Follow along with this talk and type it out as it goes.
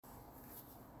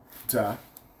Ty.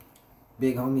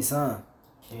 Big homie son.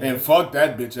 And fuck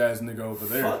that bitch ass nigga over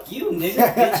there. Fuck you,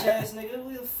 nigga. Bitch ass nigga.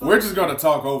 Who the fuck? We're just gonna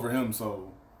talk over him, so.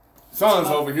 Son's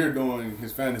over here doing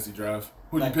his fantasy draft.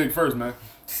 Who'd you pick first, man?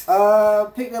 Pick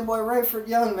that boy Rayford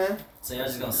Young, man. So y'all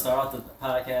just gonna start off the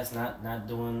podcast not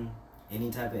doing any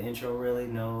type of intro, really?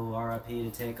 No RIP to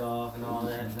take off and all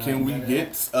that? Can we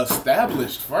get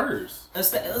established first?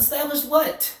 Establish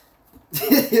what?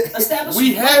 Establish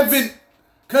We what? haven't,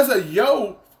 cause of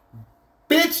yo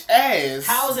bitch ass.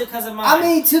 How is it because of mine? I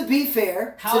mean, to be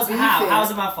fair. How's it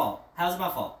my fault? How's it my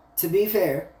fault? To be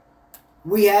fair,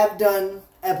 we have done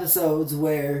episodes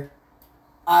where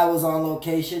I was on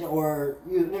location or,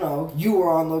 you know, you were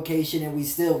on location and we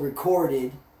still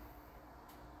recorded.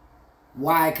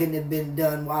 Why couldn't it have been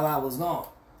done while I was gone?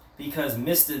 Because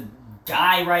Mr.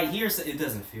 Guy right here said it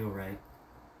doesn't feel right.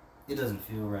 It doesn't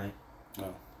feel right.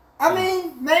 No. I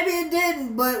mean, maybe it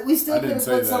didn't, but we still could have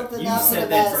put something you out said to the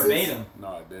that masses. verbatim. No,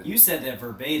 I didn't. You said that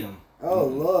verbatim. Oh,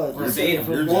 Lord.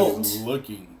 Verbatim. You're Quote. just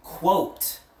looking.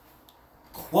 Quote.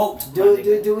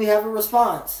 Do we have a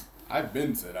response? I've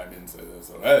been said I didn't say that,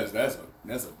 so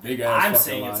that's a big ass. I'm fucking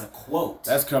saying lie. it's a quote.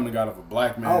 That's coming out of a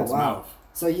black man's mouth.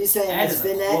 So you saying That it's is a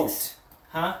Finex? quote.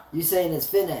 Huh? You saying it's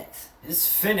Finex?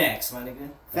 It's Finex, my nigga.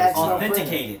 Facts no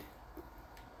authenticated.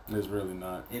 It's really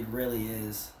not. It really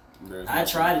is. There's I no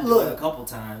tried to proof. do it a couple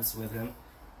times with him.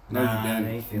 No, Nah, you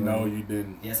they didn't. feel No, it. you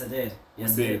didn't. Yes, I did.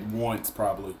 Yes, you I did once,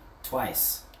 probably.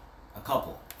 Twice. A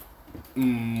couple.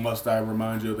 Must I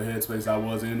remind you of the headspace I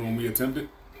was in when we attempted?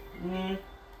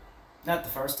 Not the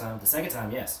first time. The second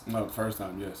time, yes. No, the first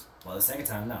time, yes. Well, the second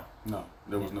time, no. No,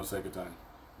 there was no second time.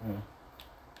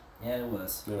 Yeah, it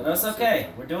was. There But was that's no okay. second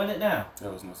time. We're doing it now.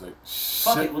 There was no second.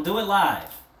 Fuck it. We'll do it live.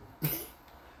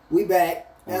 We back.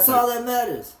 That's all that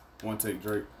matters. One take,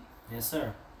 Drake. Yes,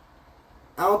 sir.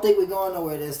 I don't think we're going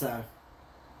nowhere this time.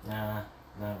 Nah,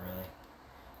 not really.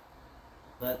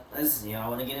 But y'all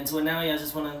want to get into it now? Y'all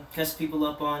just want to catch people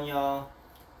up on y'all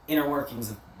inner workings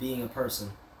of being a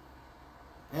person.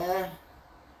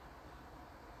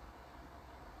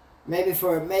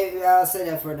 Maybe I'll say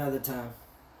that for another time.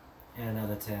 And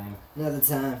another time. Another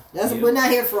time. We're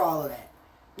not here for all of that.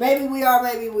 Maybe we are,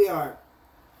 maybe we aren't.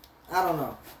 I don't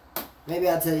know. Maybe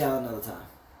I'll tell y'all another time.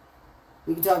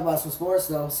 We can talk about some sports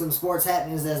though. Some sports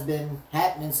happenings that's been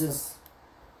happening since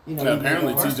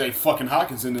apparently TJ fucking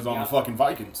Hawkinson is on the fucking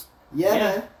Vikings. Yeah,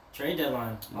 man. Trade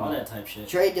deadline. All that type shit.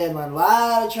 Trade deadline. A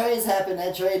lot of trades happened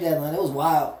at trade deadline. It was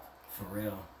wild. For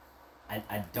real.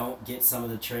 I don't get some of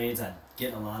the trades. I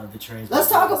get a lot of the trades. Let's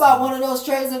talk about one of those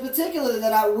trades in particular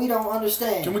that we don't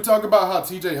understand. Can we talk about how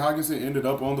TJ Hawkinson ended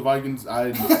up on the Vikings?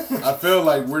 I feel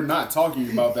like we're not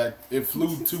talking about that. It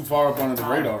flew too far up under the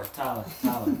radar. Tyler.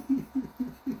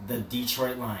 The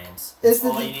Detroit Lions. It's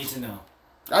That's all you need to know.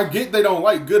 I get they don't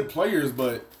like good players,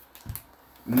 but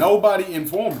nobody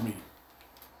informed me.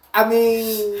 I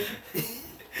mean,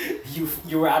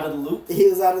 you were out of the loop? He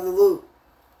was out of the loop,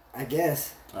 I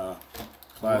guess.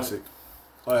 Classic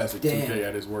Damn.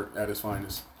 2K at his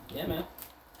finest. Yeah, man.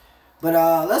 But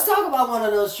let's talk about one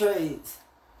of those trades.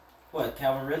 What,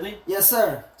 Calvin Ridley? Yes,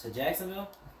 sir. To Jacksonville?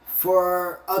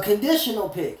 For a conditional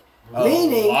pick.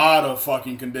 A lot of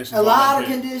fucking conditions. A lot of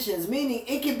conditions. Meaning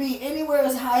it could be anywhere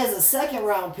as high as a second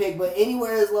round pick, but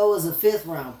anywhere as low as a fifth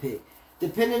round pick.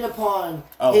 Depending upon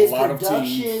his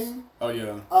production. Oh,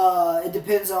 yeah. It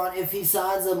depends on if he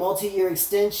signs a multi-year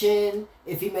extension,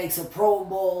 if he makes a Pro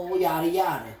Bowl, yada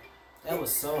yada. That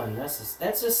was so unnecessary.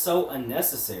 That's just so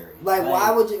unnecessary. Why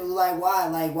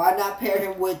not pair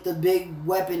him with the big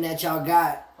weapon that y'all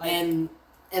got and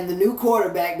the new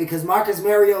quarterback, because Marcus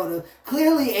Mariota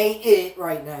clearly ain't it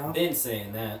right now. Been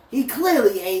saying that. He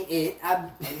clearly ain't it.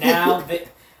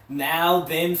 Now,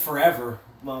 then, forever,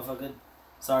 motherfucker.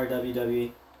 Sorry,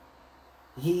 WWE.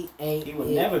 He ain't He will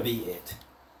it. never be it.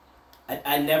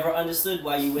 I never understood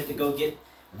why you went to go get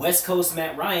West Coast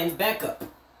Matt Ryan's backup.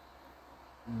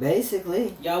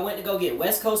 Basically. Y'all went to go get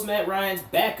West Coast Matt Ryan's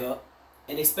backup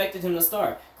and expected him to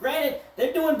start. Granted,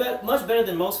 they're doing much better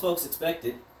than most folks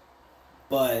expected,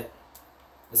 but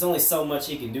there's only so much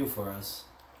he can do for us.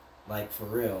 Like, for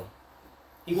real.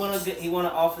 He won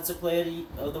an Offensive Player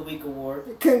of the Week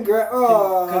award.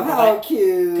 How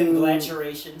cute.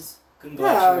 Congratulations.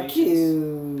 How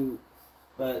cute.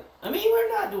 But, I mean, we're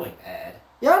not doing bad.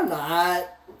 You're not.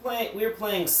 We're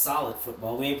playing solid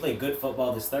football. We ain't played good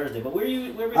football this Thursday, but we're I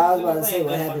was about to say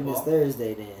what happened this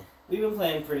Thursday then. We've been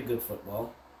playing pretty good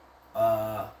football.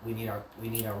 We need our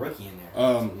rookie in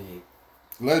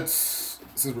there. Since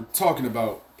we're talking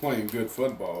about playing good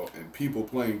football and people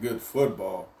playing good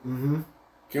football,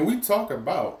 can we talk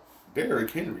about Derrick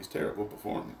Henry's terrible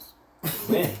performance?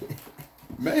 When?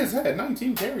 Man has had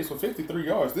 19 carries for 53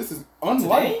 yards. This is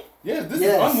unlike. Today? This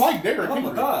is unlike Derrick Oh Henry.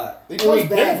 my god. They played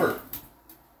Denver.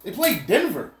 They played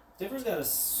Denver. Denver's got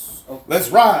a. Let's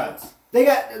ride. They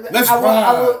got. Let's I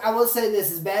ride. will say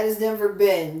this: as bad as Denver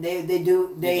been, they The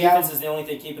defense is the only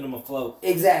thing keeping them afloat.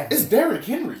 exactly. It's Derrick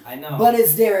Henry. I know. But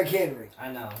it's Derrick Henry.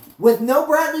 I know. With no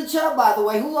Bradley Chubb, by the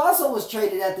way, who also was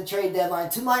traded at the trade deadline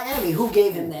to Miami. Who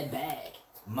gave him that bag?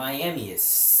 Miami is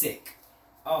sick.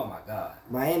 Oh my god.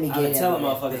 Miami I've gave been that telling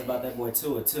man motherfuckers bag. about that boy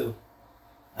Tua too.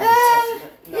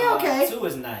 He okay.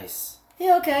 Tua's nice.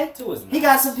 He okay. Tua's nice. He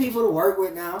got some people to work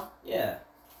with now. Yeah,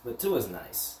 but Tua's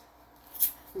nice.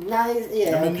 Nice,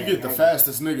 yeah. I mean, you get the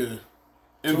fastest nigga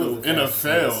in Tua's the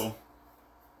NFL.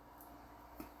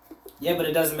 Yeah, but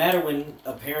it doesn't matter when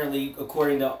apparently,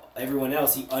 according to everyone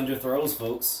else, he underthrows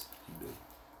folks.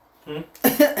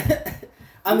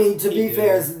 I mean, to He be did.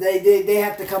 fair, they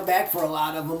have to come back for a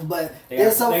lot of them, but They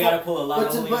they're so gotta pull a lot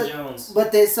of Julio but, Jones.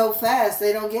 but they're so fast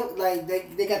they don't get like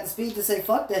they got the speed to say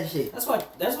fuck that shit. That's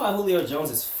why Julio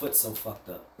Jones' foot's so fucked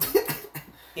up.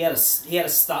 he had to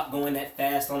stop going that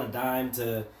fast on a dime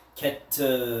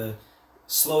to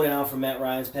slow down from Matt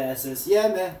Ryan's passes. Yeah,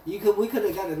 man, we could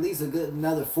have got at least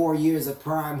another 4 years of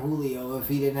prime Julio if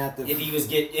he didn't have to. If he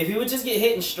would just get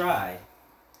hit in stride.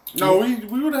 No, we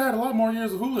would have had a lot more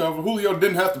years of Julio if Julio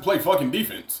didn't have to play fucking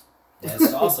defense.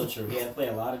 That's also true. He had to play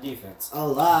a lot of defense. A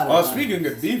lot. Speaking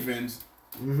of defense,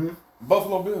 Mm-hmm.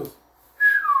 Buffalo Bills.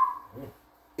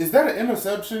 Is that an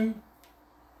interception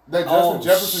that Justin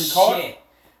Jefferson caught? Shit.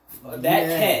 That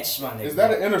catch, my nigga. Is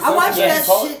that an interception I watched that that he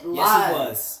caught? shit live.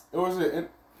 Yes, it was. It was an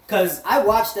Because I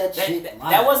watched that shit live.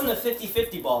 that wasn't a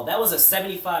 50-50 ball. That was a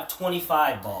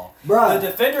 75-25 ball. Bruh, The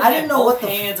defender I had didn't know both what the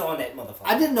hands on that motherfucker.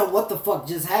 I didn't know what the fuck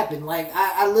just happened. Like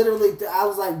I literally, I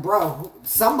was like, bro,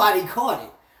 somebody caught it.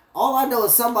 All I know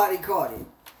is somebody caught it.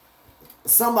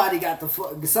 Somebody got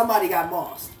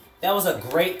mossed. That was a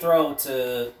great throw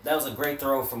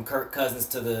from Kirk Cousins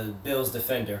to the Bills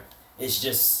defender. It's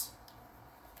just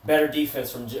better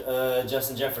defense from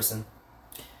Justin Jefferson.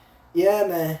 Yeah,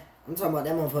 man. I'm talking about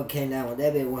that motherfucker came down with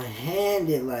that bit one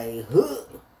handed, like, huh.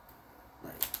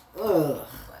 Like, ugh.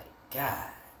 Like, god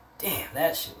damn,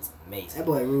 that shit was amazing. That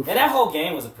boy ruthless. And that whole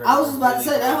game was a pretty I was just about to say,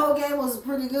 really that whole game was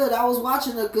pretty good. I was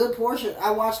watching a good portion.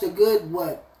 I watched a good,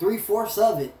 3/4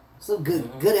 of it. It's a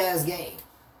good ass game.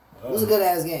 It was a good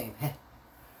ass game.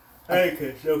 I didn't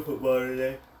catch no football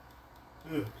today.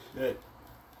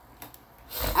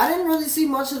 I didn't really see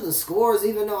much of the scores,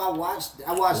 even though I watched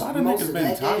A lot of most niggas of been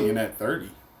that tying game. at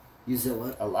 30. You said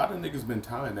what? A lot of niggas been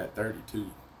tying at 30 too.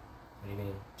 What do you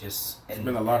mean? Just It's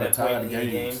been a lot of tied point in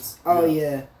the games. Oh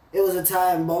yeah, it was a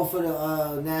tie in both of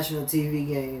the national TV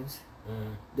games.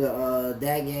 The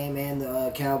that game and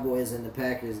the Cowboys and the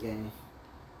Packers game.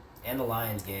 And the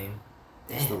Lions game.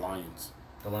 It's the Lions.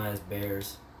 The Lions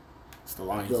Bears. It's the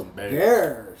Lions The and Bears.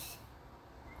 Bears.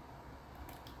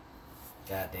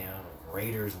 Goddamn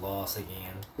Raiders lost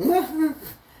again.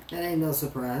 That ain't no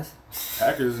surprise.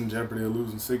 Packers in jeopardy of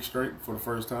losing 6 straight for the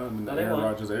first time in the No, they Aaron won.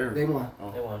 Rodgers era. They won.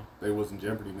 Oh, They won. they was in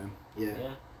jeopardy then. Yeah. Yeah.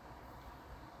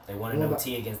 They won an What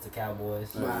OT against the Cowboys.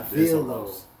 Yeah. By a They field so goal.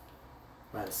 close.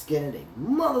 By the skin of their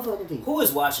motherfucking teeth. Who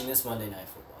is watching this Monday Night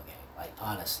Football game? Like,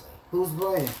 honestly. Who's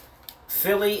playing?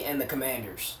 Philly and the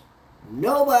Commanders. I'm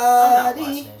not Nobody.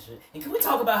 watching that shit. And can we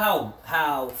talk about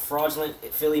how fraudulent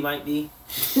Philly might be?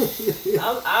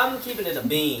 I'm keeping it a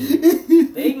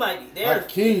beam. They might be. They're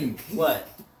Hakeem, what?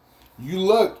 you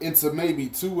look into maybe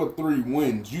 2 or 3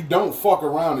 wins. You don't fuck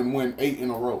around and win 8 in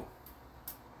a row.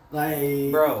 Like,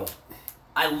 Bro,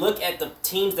 I look at the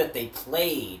teams that they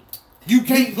played. You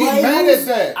can't get mad at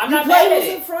that. I'm you not play mad at what's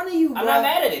in it. front of you, bro. I'm not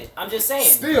mad at it. I'm just saying.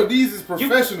 Still, these is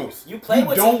professionals. you play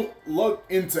what's don't look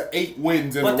into 8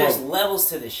 wins in But a there's row. levels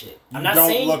to this shit. I'm You not don't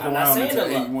saying. look I'm not around saying into they're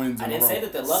 8 lucky. wins I in a didn't say row.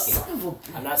 that they're lucky. Son of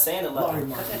a- I'm not saying they're lucky.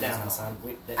 Lord, Cut that down, son.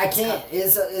 I can't.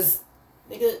 It's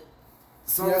Nigga,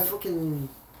 so Yeah. fucking.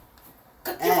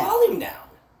 cut your volume down.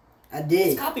 I did.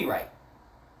 It's copyright.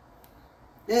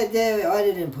 That damn, I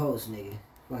didn't post, nigga.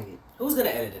 Fuck it. Who's gonna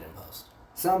edit it in post?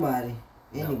 Somebody,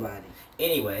 No. anybody.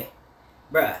 Anyway,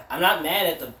 bruh, I'm not mad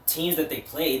at the teams that they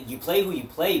played. You play who you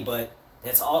play, but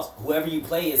that's all. Whoever you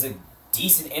play is a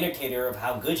decent indicator of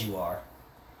how good you are.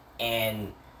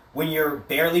 And when you're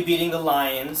barely beating the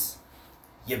Lions,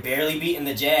 you're barely beating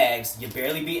the Jags, you're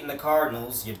barely beating the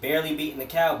Cardinals, you're barely beating the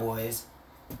Cowboys,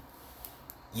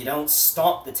 you don't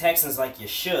stomp the Texans like you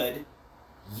should,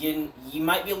 you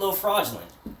might be a little fraudulent.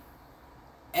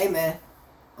 Hey man,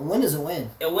 A win is a win.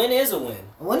 A win is a win.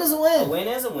 A win is a win. A win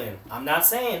is a win. I'm not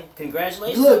saying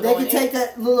congratulations. Look, they can take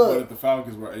that. But Look, if the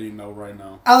Falcons were 8-0 right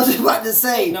now, I was just about to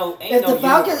say, Ain't no if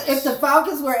universe. the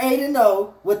Falcons were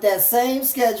 8-0 with that same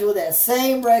schedule, that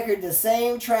same record, the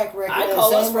same track record, I that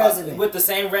call us same resume, with the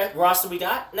same roster we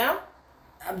got now.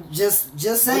 I'm just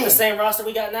saying. With the same roster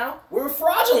we got now, we're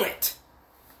fraudulent.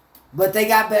 But they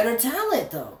got better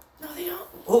talent, though. No, they don't.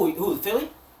 Who? Philly?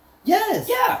 Yes.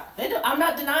 Yeah, they do. I'm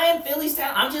not denying Philly's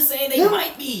talent. I'm just saying they Yeah.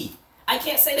 might be. I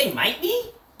can't say they might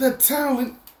be. the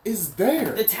talent is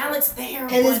there. The talent's there, And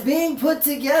but it's being put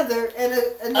together in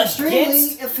an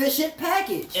extremely efficient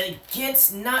package.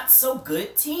 against not so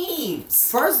good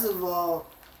teams. First of all,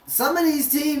 some of these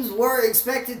teams were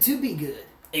expected to be good.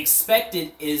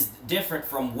 Expected is different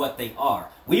from what they are.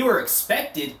 We were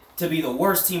expected to be the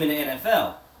worst team in the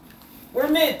NFL. We're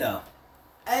mid though.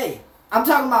 Hey, I'm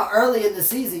talking about early in the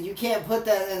season. You can't put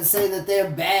that and say that they're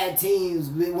bad teams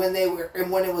when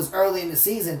it was early in the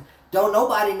season. Don't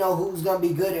nobody know who's gonna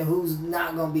be good and who's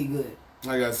not gonna be good.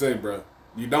 Like I say, bro,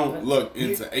 you don't look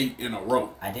into 8 in a row.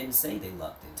 I didn't say they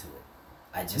lucked into it.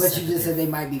 I just But said you that just said they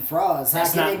might be frauds. How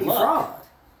That's can not they be luck. frauds?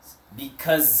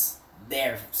 because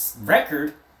their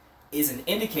record is an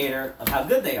indicator of how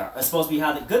good they are. It's supposed to be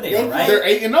how good they are, right? They're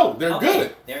 8-0. They're Okay,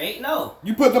 good. They're 8-0.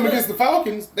 You put them Good. against the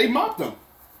Falcons, they mopped them.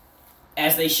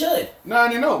 As they should.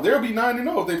 9-0. They'll be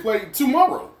 9-0 if they play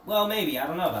tomorrow. Well, maybe. I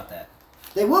don't know about that.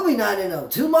 They will be 9-0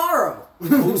 tomorrow.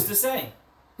 Who's to say?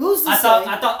 Who's to I say?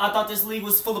 thought this league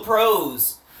was full of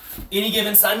pros. Any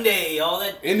given Sunday, all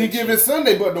that. Any good given shit.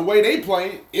 Sunday, but the way they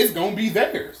play, it's gonna be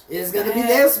theirs. It's gonna be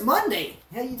theirs Monday.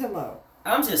 How you talking about?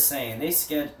 I'm just saying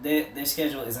their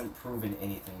schedule isn't proving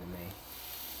anything to me.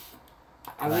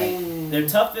 I Like, mean, their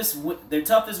toughest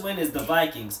win is the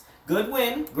Vikings. Good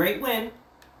win, great win,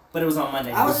 but it was on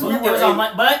Monday. I was- It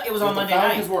was on Monday If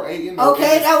night. the Falcons were 8-0.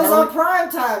 okay, in that this was on current- prime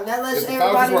time. That lets If the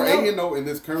everybody Falcons were know. 8-0 in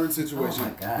this current situation, Oh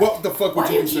my God. what the fuck Why would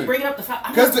do you you be keep saying? bringing up the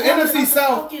Falcons? Because the NFC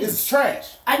South is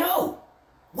trash. I know.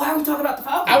 Why are we talking about the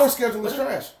Falcons? Our schedule is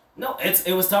trash. No,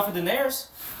 it was tougher than theirs.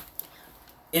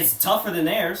 It's tougher than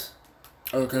theirs.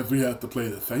 Because we have to play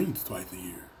the Saints twice a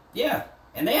year. Yeah,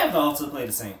 and they have to also play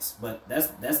the Saints, but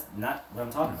that's not what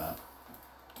I'm talking about.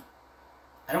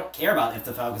 I don't care about if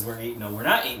the Falcons were 8-0. We're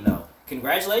not 8-0.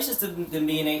 Congratulations to them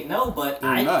being 8-0, but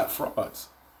They're not frauds.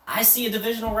 I see a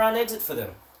divisional round exit for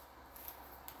them.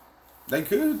 They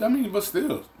could. I mean, but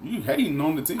still, you hating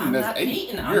on the team I'm that's not 8.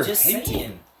 hating. I'm You're just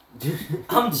hating. saying.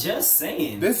 I'm just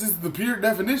saying. This is the pure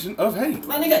definition of hate.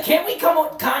 My nigga, can't we come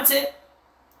up with content?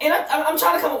 And I'm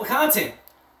trying to come up with content.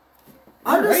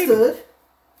 Understood.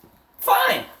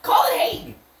 Fine, call it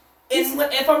hating.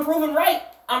 If I'm proven right,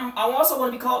 I also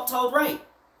want to be told right.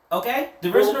 Okay?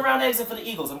 Divisional round exit for the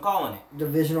Eagles. I'm calling it.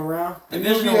 Divisional round. And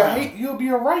you'll be, Divisional round. you'll be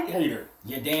a right hater.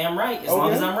 You're damn right, as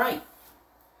long as I'm right.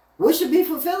 What should be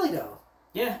for Philly though?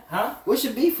 Yeah, huh? What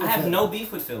should be for I have Philly? no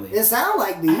beef with Philly. It sound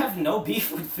like I beef. have no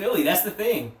beef with Philly. That's the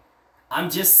thing. I'm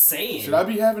just saying. Should I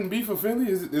be having beef with Philly?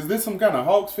 Is this some kind of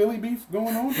Hawks Philly beef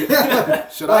going on? Should I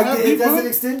Like, have it beef doesn't with it?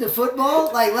 extend to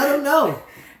football. Like, let them know.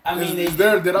 I mean, Is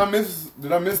there? Did I miss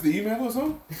the email or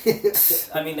something?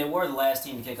 they were the last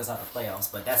team to kick us out of the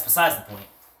playoffs, but that's besides the point.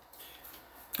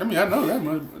 I mean, I know that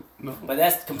much. But no. But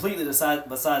that's completely besides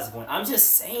the point. I'm just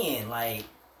saying, like,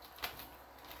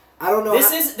 I don't know.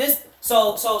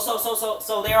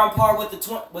 So they're on par with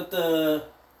the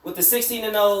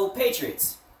 16-0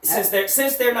 Patriots since they're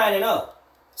 9-0.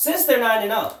 Since they're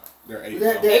 9-0. They're 8.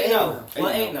 They're 8-0. 8-0.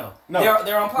 Well, 8-0. No.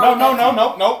 They're on par. No, with that team.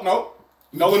 no.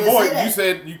 No You and can't void. say that. You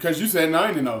said because you said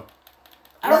 9-0.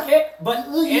 I don't care, but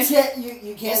Look, you answer- can't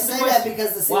you can't answer the say that question.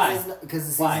 because the Why?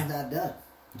 season's Why? not done.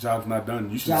 Job's not done.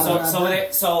 You should. Job's say.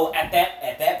 not So at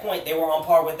that point they were on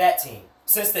par with that team.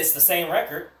 Since it's the same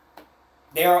record,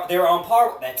 they're on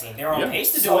par with that team. They're on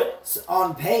pace to do it. So,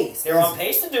 on pace. They're on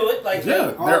pace to do it. Like Yeah,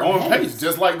 they're on on pace. pace,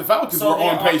 just like the Falcons So were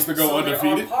they're on pace to go so they're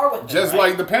undefeated. on par with them, Just right?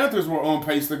 like the Panthers were on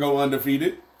pace to go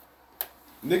undefeated.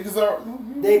 Niggas are.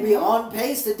 They be on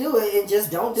pace to do it and just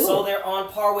don't do So it. they're on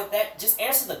par with that. Just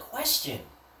answer the question.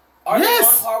 Are Yes.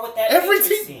 they on par with that Every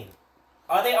Patriots team. team?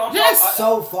 Are they on Yes. par?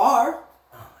 So far,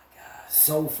 Oh my god.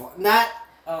 so far, not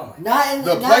Oh my. not in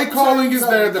The not play in calling terms is of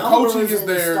there, the coaching numbers is and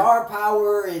there. star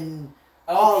power and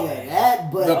all of Okay.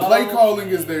 that. But The play Okay. calling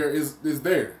is there. Is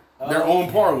there. They're on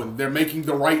Okay. par with it. They're making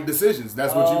the right decisions.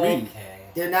 That's what you mean. Okay.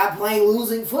 they're not playing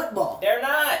losing football. They're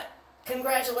not.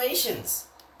 Congratulations.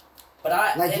 But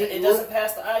it doesn't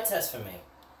pass the eye test for me.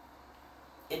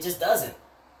 It just doesn't.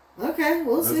 Okay,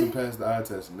 we'll see. Doesn't pass the eye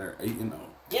test, and they're 8-0.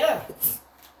 Yeah.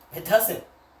 It doesn't.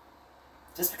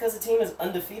 Just because the team is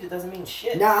undefeated doesn't mean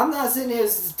shit. Now I'm not sitting here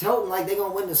toting like they're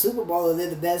gonna win the Super Bowl or they're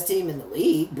the best team in the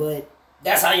league, but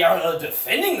That's how y'all are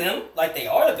defending them, like they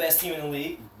are the best team in the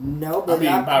league. No, but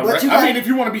I mean, if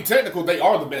you want to be technical, they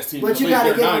are the best team. But in the you league. got to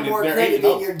give They're them more credit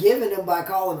than you're giving them by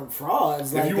calling them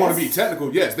frauds. If you want to be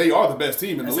technical, yes, they are the best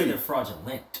team in the league. They're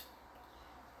fraudulent.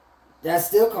 That's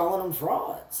still calling them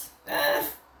frauds.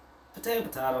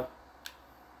 Potato.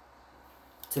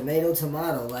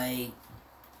 Tomato, like,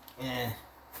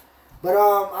 But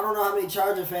I don't know how many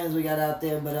Charger fans we got out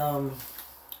there, but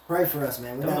pray for us,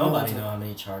 man. Nobody know how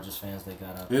many Chargers fans they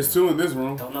got out there. There's 2 in this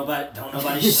room. Don't nobody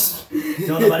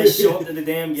show up to the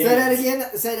damn game. Say that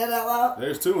again. Say that out loud.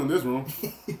 There's 2 in this room.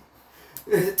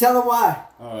 Tell them why.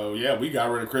 Oh yeah, we got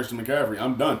rid of Christian McCaffrey.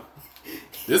 I'm done.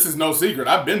 This is no secret.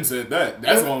 I've been said that.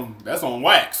 That's on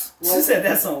wax. She said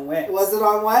that's on wax. Was it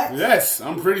on wax? Yes,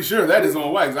 I'm pretty sure that is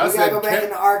on wax. I we said gotta go back in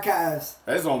the archives.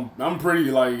 That's on. I'm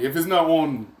pretty like if it's not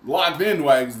on locked in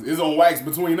wax, it's on wax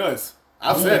between us.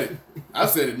 I've said it. I've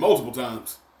said it multiple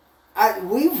times.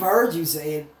 We've heard you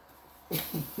say it.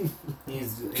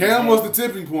 Cam was the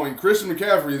tipping point. Christian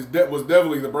McCaffrey was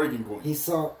definitely the breaking point. It's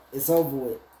over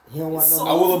with. He don't want no.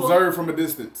 I will observe from a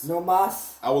distance. No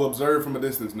mas. I will observe from a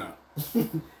distance now.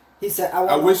 He said,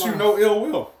 I wish you no ill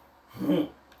will.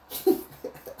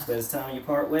 But it's time you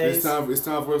part ways. It's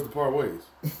time for us to part ways.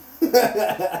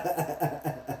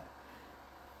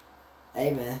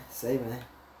 Hey man, say man.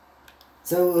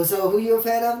 So who you a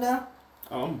fan of now?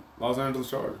 Los Angeles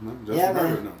Chargers, man. Yeah,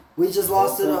 man. Now. We just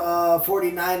lost to the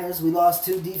 49ers. We lost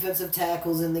 2 defensive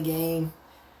tackles in the game.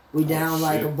 We down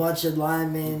like a bunch of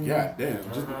linemen. God damn.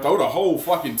 Just throw the whole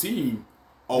fucking team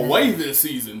away this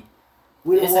season.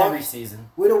 It's every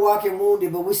season. We're the walking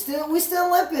wounded, but we still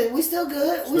limping. We still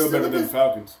good. Still better than the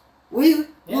Falcons. We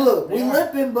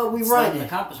limping, but we it's running. Not an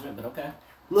accomplishment, but okay.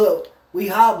 Look, we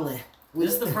hobbling.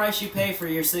 This is the price you pay for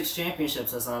your 6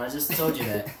 championships, Hassan. I just told you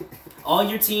that. All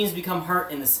your teams become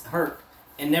hurt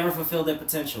and never fulfill their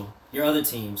potential. Your other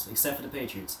teams, except for the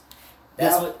Patriots.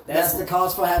 That's the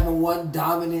cost for having one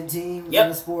dominant team in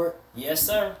the sport. Yes,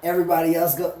 sir. Everybody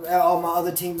else all my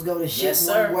other teams go to shit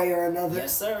one way or another.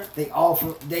 Yes, sir. They all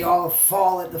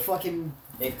fall at the fucking.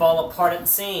 They fall apart at the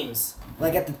seams.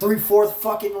 Like at the 3/4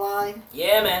 fucking line.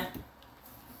 Yeah, man.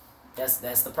 That's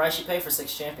the price you pay for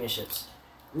 6 championships.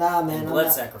 Nah, man. And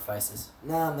blood sacrifices.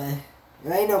 Nah, man.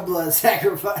 There ain't no blood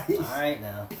sacrifice. All right,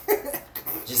 now.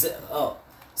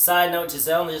 Side note,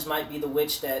 Giselle just might be the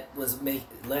witch that was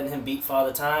letting him beat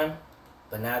Father Time,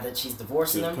 but now that she's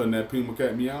divorcing him, putting that Puma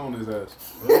Cat meow on his ass.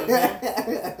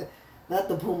 Mm-hmm. Not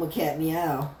the Puma Cat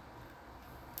meow.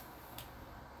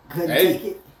 Couldn't take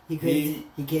it. He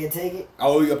can't take it.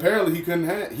 Oh, apparently he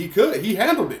couldn't. He could. He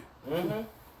handled it. Mm-hmm.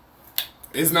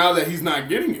 It's now that he's not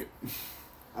getting it.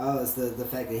 Oh, it's the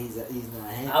fact that he's not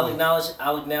handling.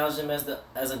 I'll acknowledge him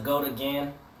as a GOAT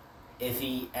again, if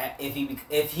he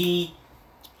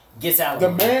gets out. The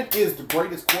man is the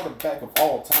greatest quarterback of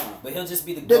all time. But he'll just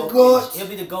be the GOAT. He'll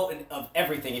be the GOAT of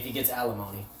everything if he gets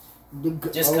alimony.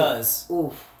 Just cause.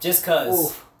 Just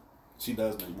cause. She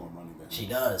does make more money than him. She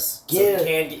does. Yeah. So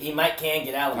he might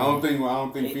get alimony. I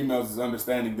don't think females is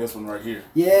understanding this one right here.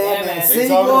 Yeah, man. City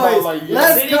boys, boys.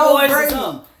 Let's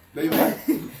go,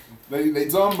 Brady. They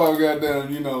talking about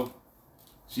goddamn,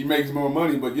 she makes more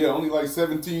money, but only like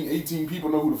 17, 18 people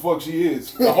know who the fuck she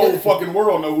is. The whole fucking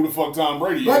world know who the fuck Tom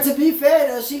Brady is. But to be fair,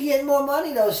 though, she getting more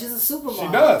money, though. She's a supermodel. She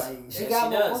does. She got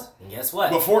more. And guess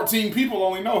what? But 14 people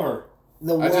only know her.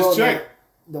 I just checked.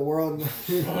 The world.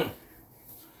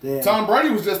 Damn. Tom Brady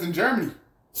was just in Germany.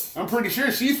 I'm pretty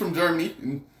sure she's from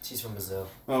Germany. She's from Brazil.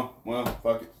 Oh, well,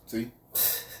 fuck it. See?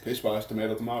 Pish posh,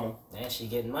 tomato. And she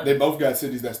getting money. They both got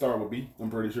cities that start with B, I'm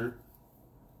pretty sure.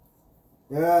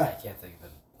 Yeah. I can't think of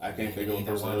it. I can't think of a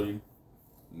Brazilian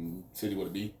city with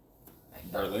a B.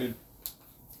 Berlin.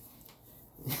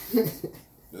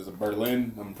 There's a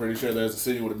Berlin. I'm pretty sure there's a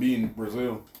city with a B in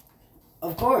Brazil.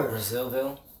 Of course.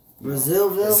 Brazilville.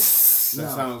 That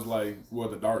sounds like where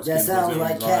the dark skinned Brazilians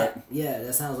Brazilians are at. Right. Yeah,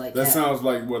 that sounds like that. That sounds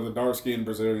like where the dark skinned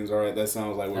Brazilians are at. That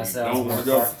sounds like where you don't want to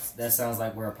go. That sounds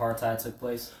like where apartheid took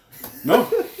place. No.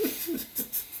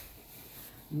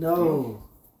 No.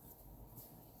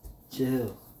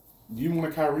 Chill. Do you want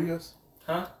to Kyrie us?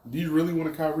 Huh? Do you really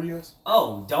want to Kyrie us?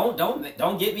 Oh,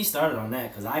 don't get me started on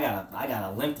that because I got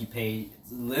a lengthy page,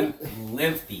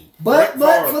 lengthy. But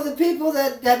for the people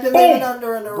that have been living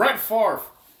under an Brett Favre.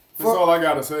 That's all I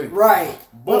gotta say. Right.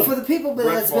 Boom. But for the people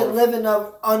that's been living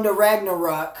under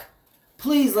Ragnarok,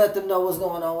 please let them know what's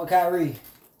going on with Kyrie.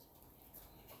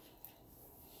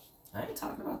 I ain't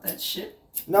talking about that shit.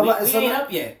 No, we ain't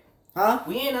up yet. Huh?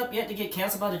 We ain't up yet to get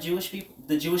canceled by the Jewish people,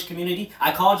 the Jewish community.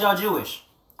 I called y'all Jewish.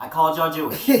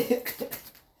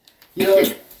 You know,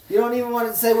 You don't even want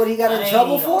to say what he got in I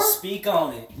trouble ain't gonna for? speak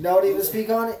on it. Don't even speak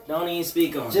on it? Don't even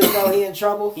speak on it. Just know he in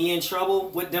trouble? He in trouble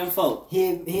with them folk. He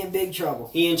in big trouble.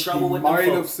 He in trouble He with them might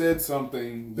folk. have said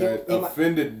something that He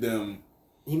offended them.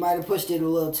 He might have pushed it a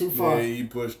little too far. Yeah, he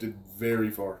pushed it very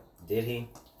far. Did he?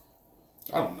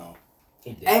 I don't know.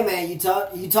 He did. Hey man, you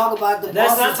talk about the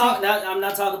That's bosses. I'm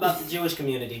not talking about the Jewish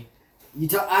community.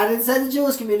 I didn't say the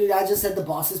Jewish community. I just said the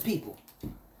boss's people.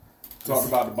 Talk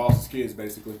about the boss's kids,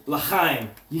 basically.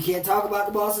 L'chaim. You can't talk about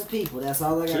the boss's people. That's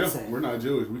all I gotta say. We're not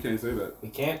Jewish. We can't say that. We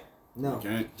can't. No. We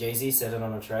can't. Jay-Z said it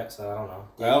on a track, so I don't know.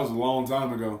 That was a long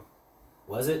time ago.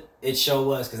 Was it? It sure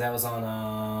was, because that was on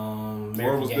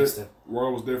American Gangster.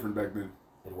 World was different back then.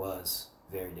 It was.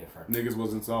 Very different. Niggas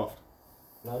wasn't soft.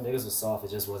 No, niggas was soft.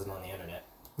 It just wasn't on the internet.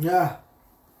 Yeah.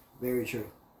 Very true.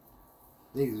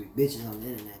 Niggas be bitches on the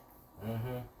internet.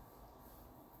 Mm-hmm.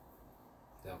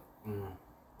 Yep.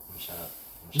 Shut up.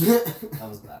 That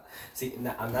was bad. See,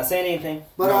 I'm not saying anything.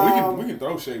 But no, we can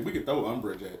throw shade. We can throw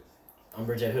umbrage at.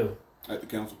 Umbrage at who? At the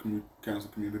council community.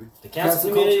 The council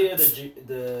community or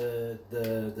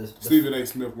the Stephen A.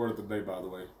 Smith word of the day, by the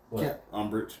way. What? Yeah.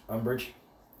 Umbrage. Umbrage.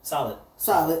 Solid.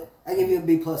 Solid. I give you a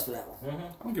B+ for that one. Mm-hmm.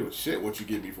 I don't give a shit what you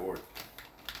give me for it.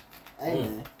 Hey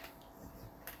man.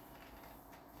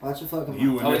 Watch your fucking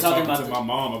You mouth. and talking to my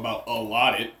mom about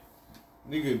allotted.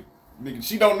 Nigga,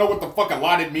 she don't know what the fuck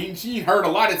allotted means. She ain't heard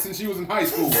allotted since she was in high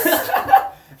school.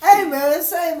 Hey man,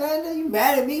 say man, you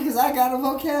mad at me because I got a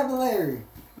vocabulary.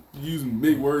 Using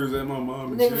big words at my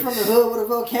mom and Nigga shit. from the hood with a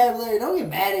vocabulary, don't get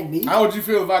mad at me. How would you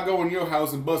feel if I go in your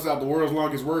house and bust out the world's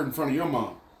longest word in front of your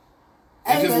mom?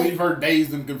 And Hey, just man. leave her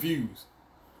dazed and confused.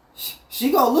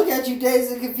 She gonna look at you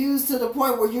dazed and confused to the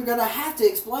point where you're gonna have to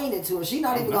explain it to her. She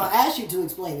not even gonna ask you to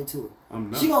explain it to her.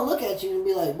 I'm not. She gonna look at you and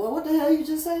be like, "Well, what the hell you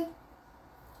just say?"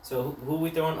 So who we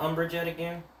throwing umbrage at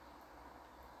again?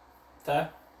 Ty?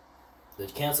 The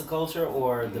cancel culture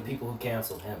or the people who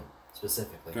canceled him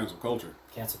specifically? Cancel culture.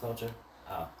 Cancel culture?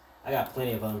 Oh, I got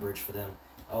plenty of umbrage for them.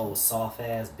 Oh, soft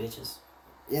ass bitches.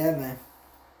 Yeah, man,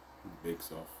 Big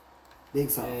soft. big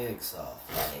song. Big soft.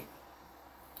 Like,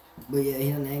 But yeah,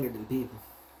 he done angered them people.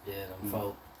 yeah, them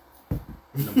folk.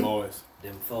 Them boys.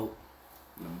 Them folk.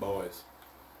 Them boys.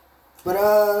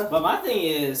 But my thing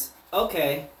is,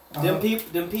 okay, Uh-huh.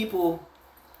 them people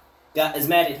is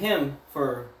mad at him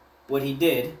for what he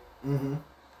did, Mm-hmm.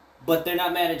 but they're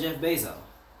not mad at Jeff Bezos,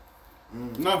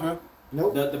 No, man.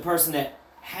 Nope. the person that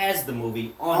has the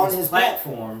movie on his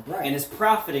platform Right. and is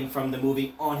profiting from the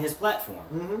movie on his platform.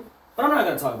 Mm-hmm. But I'm not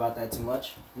gonna talk about that too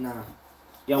much. Nah.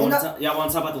 Y'all want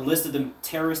to talk about the list of the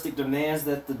terroristic demands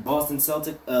that the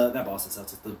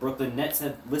the Brooklyn Nets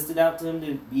have listed out to him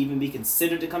to even be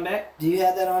considered to come back? Do you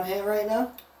have that on hand right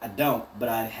now? I don't, but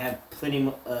I have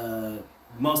plenty,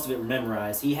 most of it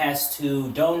memorized. He has to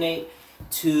donate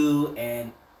to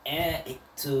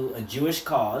a Jewish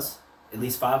cause, at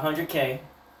least $500K.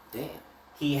 Damn.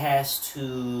 He has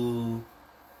to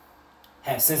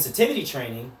have sensitivity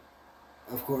training,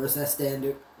 Of course, that's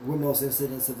standard with most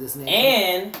incidents of this nature.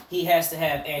 and he has to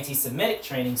have anti-Semitic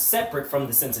training separate from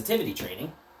the sensitivity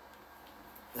training.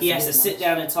 He has to sit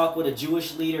down and talk with a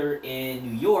Jewish leader in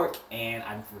New York, and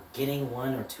I'm forgetting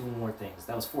one or two more things.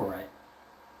 That was 4, right?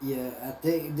 Yeah, I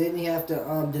think didn't he have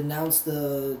to denounce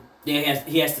the? Yeah,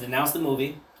 he has to denounce the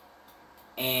movie,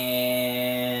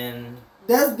 and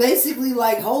That's basically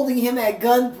like holding him at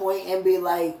gunpoint and be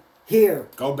like, "Here,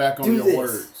 Go back on do your this."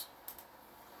 words.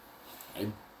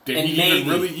 And did And he maybe-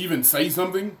 really even say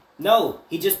something? no,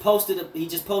 he just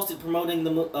posted promoting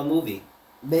a movie.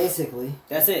 Basically,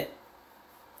 That's it.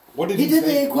 What did he did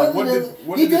say? the equivalent Like,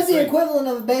 of he did it the say? equivalent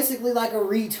of basically like a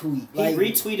retweet. He Like,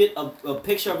 retweeted a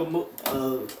picture of a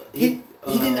movie. he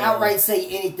didn't outright say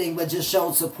anything, but just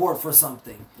showed support for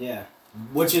something. Yeah,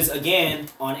 which is again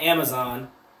on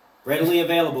Amazon, readily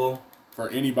available For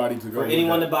anybody to go for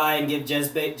anyone to buy and give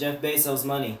Jeff Bezos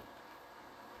money.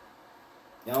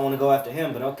 Y'all want to go after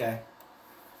him, but okay,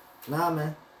 Nah,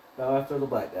 man. go after the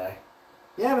black guy.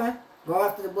 Yeah, man. Go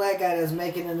after the black guy that's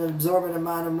making an absorbent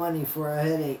amount of money for a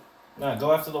headache. No,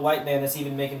 go after the white man that's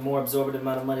even making more absorbent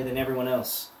amount of money than everyone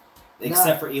else,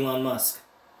 except for Elon Musk.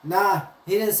 Nah,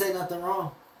 he didn't say nothing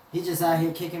wrong. He just out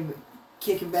here kicking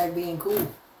back, being cool.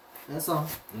 That's all.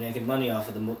 Making money off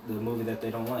of the movie that they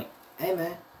don't like. Hey,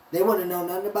 man. They wouldn't know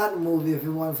nothing about the movie if it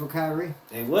wasn't for Kyrie.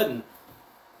 They wouldn't.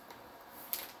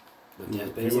 But He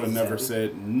Jeff would Bezos have never is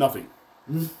said nothing.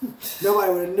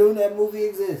 Nobody would have known that movie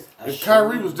exists. happy. If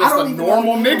Kyrie was I just don't a even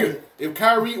normal know the nigga, movie. if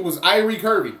Kyrie was Irie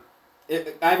Kirby,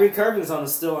 Irie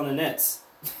Irving's still on the Nets.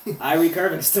 Irie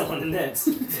Irving's still on the Nets.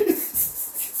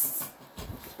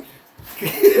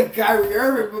 Kyrie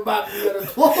Irving about to be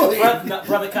unemployed.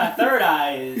 Brother Kai Third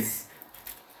Eye is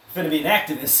Finna be an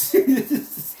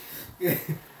activist.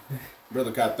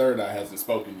 Brother Cot Third Eye hasn't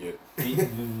spoken yet.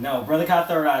 No, Brother Cot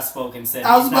Third Eye spoke and said.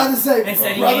 I was about to say. And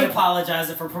said he brother, ain't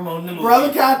apologizing for promoting the movie.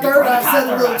 Brother Cot Third Eye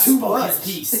said a little too spoke much. his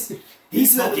piece. He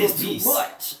spoke his piece. Too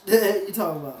much. You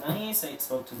talking about? No, he ain't say it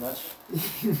spoke too much.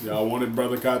 Y'all wanted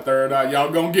Brother Cot Third Eye. Y'all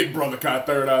gonna get Brother Cot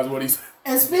Third Eye is what he said.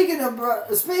 And speaking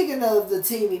of the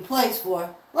team he plays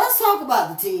for, let's talk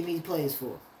about the team he plays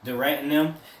for. Durant and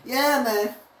them. Yeah,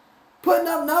 man, putting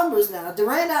up numbers now.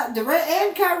 Durant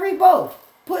and Kyrie both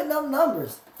putting up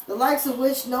numbers. The likes of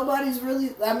which nobody's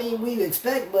really. I mean, we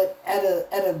expect, but at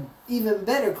a even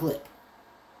better clip.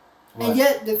 What? And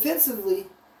yet defensively,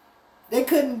 they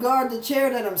couldn't guard the chair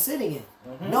that I'm sitting in.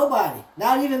 Mm-hmm. Nobody,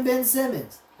 not even Ben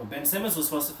Simmons. But Ben Simmons was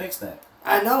supposed to fix that.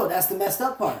 I know, that's the messed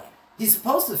up part. He's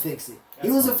supposed to fix it. He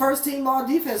was a first team all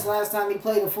defense last time he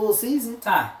played a full season.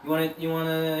 Ty, you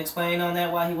wanna explain on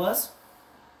that why he was?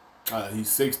 He's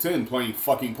 6'10", playing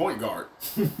fucking point guard.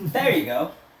 There you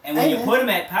go. And when you put him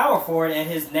at power forward at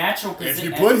his natural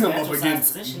position, if you put him up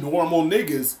against normal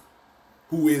niggas,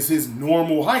 who is his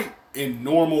normal height and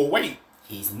normal weight,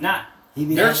 he's not.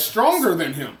 They're stronger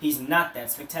than him. He's not that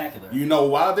spectacular. You know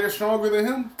why they're stronger than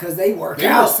him? Because they work they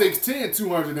out. They were 6'10",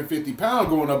 250 pounds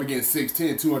going up against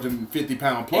 6'10", 250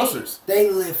 pound plusers. They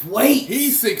lift weights.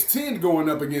 He's 6'10", going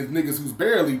up against niggas who's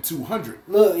barely 200.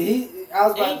 Look,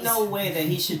 ain't no way that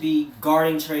he should be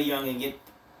guarding Trae Young and get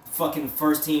fucking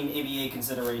first team NBA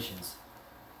considerations.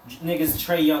 Niggas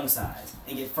Trae Young size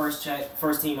and get first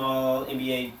team all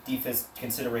NBA defense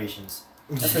considerations.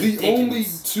 That's the only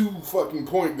two fucking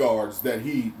point guards that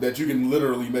you can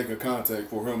literally make a contact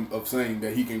for him of saying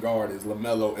that he can guard is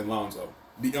LaMelo and Lonzo.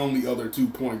 The only other 2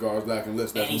 point guards that I can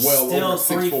list that's well over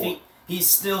 6'4". He's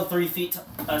still 3 feet.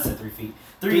 I said 3 feet.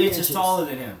 3 inches taller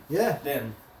than him. Yeah.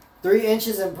 Then 3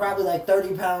 inches and probably like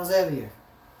 30 pounds heavier.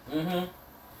 Mm-hmm.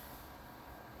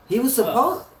 He was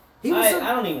supposed. I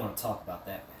don't even want to talk about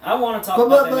that. I want to talk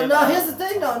about that. But no, here's the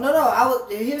thing though. No.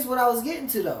 Here's what I was getting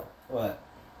to though. What?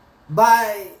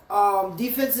 By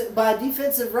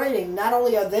defensive rating, not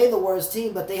only are they the worst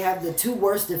team, but they have the 2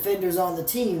 worst defenders on the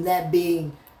team. That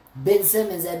being Ben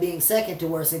Simmons, that being second to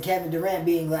worst, and Kevin Durant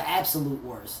being the absolute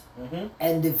worst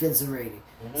and defensive rating.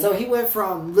 Mm-hmm. So he went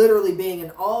from literally being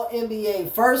an All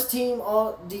NBA first team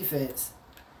All Defense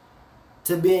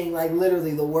to being like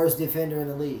literally the worst defender in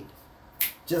the league,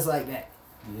 just like that.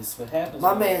 This is what happens.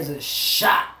 My man's a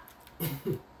shot.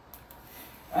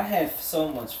 I have so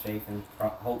much faith and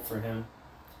hope for him.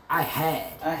 I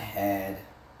had.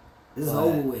 This is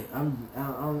over with. I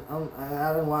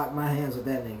don't wipe my hands with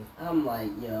that nigga. I'm like,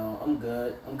 yo, I'm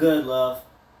good. I'm good, love.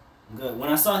 I'm good. When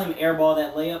I saw him airball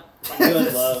that layup, I'm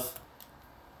good, love.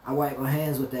 I wipe my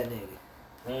hands with that nigga.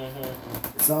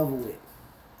 Mm-hmm. It's over with.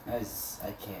 I can't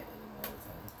anymore with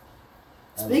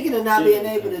him. Speaking of not being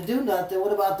able to do nothing,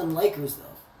 what about them Lakers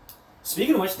though?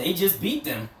 Speaking of which, they just beat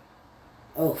them.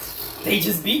 Oh. They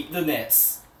just beat the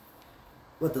Nets.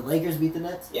 What, the Lakers beat the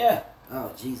Nets? Yeah.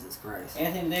 Oh, Jesus Christ.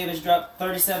 Anthony Davis dropped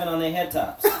 37 on their head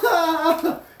tops.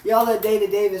 Y'all let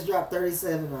Davis drop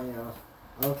 37 on y'all.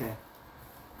 Okay.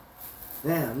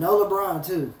 Damn, no LeBron,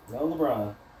 too. No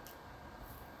LeBron.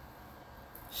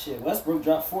 Shit, Westbrook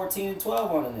dropped 14 and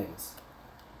 12 on the niggas.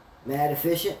 Mad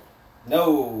efficient?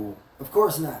 No. Of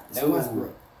course not. It's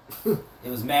Westbrook. It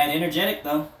was mad energetic,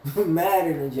 though. Mad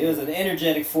energetic. It was an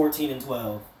energetic 14 and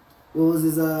 12. What was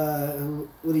his,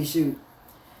 what did he shoot?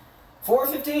 4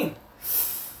 of 15.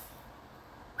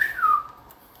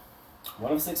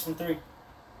 1 of 6 from 3.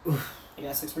 He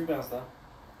got 6 rebounds, though.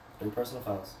 3 personal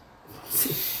fouls.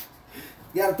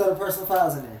 You gotta throw the personal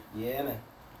fouls in there. Yeah, man.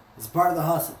 It's part of the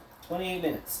hustle. 28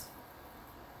 minutes.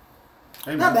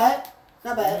 Hey, not bad.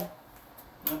 Not bad.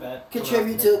 Not bad.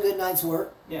 Contribute to a good night's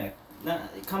work. Yeah.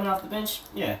 Coming off the bench,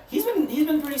 yeah, he's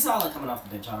been pretty solid coming off the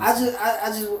bench. Honestly. I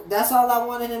just that's all I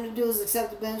wanted him to do is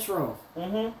accept the bench role.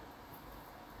 Mm-hmm.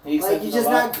 He like you just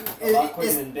a lot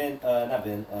quicker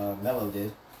than Melo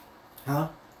did. Huh?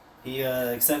 He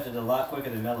accepted a lot quicker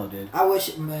than Melo did. I wish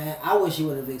he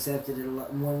would have accepted it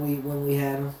when we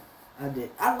had him. I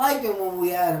did. I liked him when we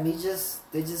had him.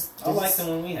 I liked him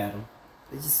when we had him.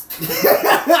 I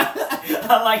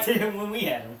liked him when we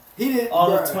had him. He did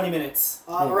all of 20 minutes.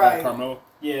 All right. Carmelo.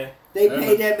 Yeah. They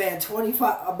paid that man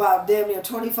about damn near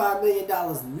 $25 million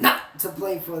not to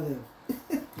play for them.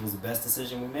 It was the best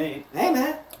decision we made. Hey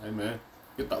man.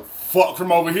 Get the fuck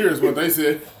from over here is what they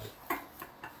said.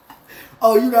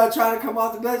 Oh, you not trying to come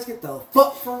off the bench? Get the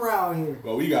fuck from around here.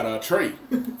 Well, we got a trade.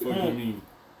 Fuck you mean?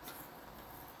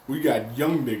 We got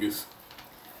young niggas.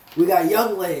 We got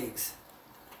young legs.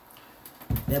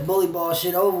 That bully ball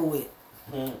shit over with.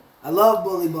 I love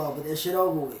bully ball, but that shit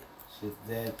over with. Shit's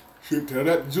dead. Should tell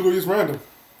that to Julius Randle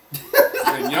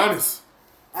and Giannis.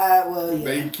 Well, yeah.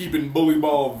 They keeping bully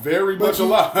ball very much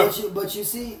alive. But you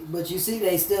see,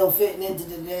 they still fitting into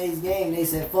today's game. They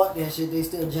said fuck that shit. They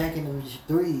still jacking them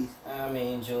threes. I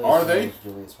mean, Julius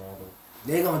Randle.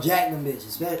 They gonna jack them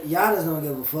bitches. Giannis don't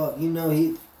give a fuck. You know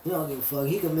he don't give a fuck.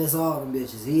 He can miss all them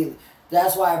bitches.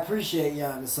 That's why I appreciate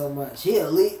Giannis so much. He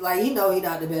elite. Like, he know he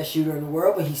not the best shooter in the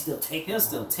world, but he still take it. He'll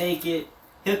still take it.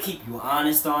 He'll keep you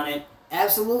honest on it.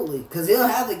 Absolutely. Because he'll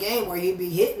have the game where he be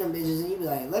hitting them bitches and you be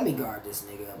like, let me guard this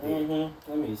nigga up here.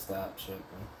 Let me stop tripping.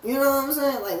 You know what I'm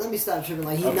saying? Like, let me stop tripping.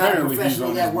 Like, he's not a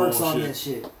professional that works on this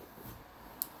shit.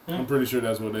 I'm pretty sure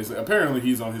that's what they say. Apparently,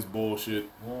 he's on his bullshit.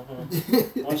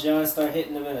 Once Giannis start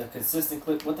hitting them in a consistent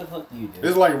clip, what the fuck do you do?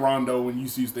 It's like Rondo when you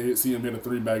used to see him hit a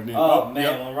three back then. Oh,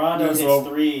 man, when Rondo hits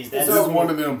threes, that's one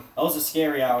of them. Those are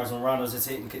scary hours when Rondo's just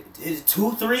hitting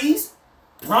 2 threes.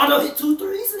 Rondo hit 2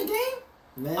 threes in the game.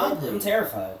 Man, I'm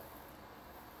terrified.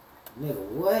 Nigga,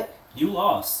 what? You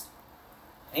lost.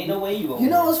 Ain't no way you gonna win. You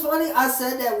know what's funny? I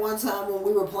said that one time when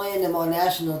we were playing them on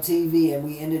national TV and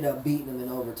we ended up beating them in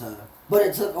overtime. But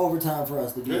it took overtime for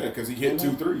us to do it. Yeah, because he hit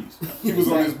 2 threes. He was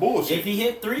on his bullshit. If he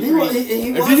hit 3 threes.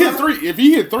 If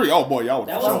he hit three, oh boy, y'all would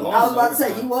have won. I was about to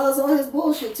say, he was on his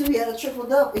bullshit too. He had a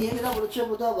triple-double. He ended up with a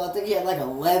triple-double. I think he had like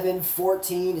 11,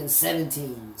 14, and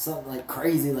 17. Something like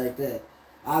crazy like that.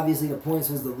 Obviously, the points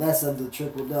was the less of the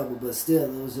triple-double, but still,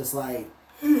 it was just like,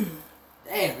 damn,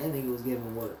 that nigga was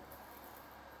giving work.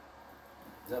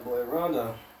 That boy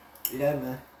Rondo. Yeah,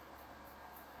 man.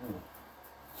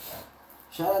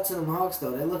 Shout out to them Hawks,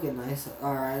 though. They looking nice.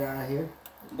 All right, out here.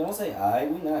 Don't say I.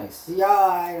 We nice. Yeah,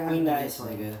 all right. We nice,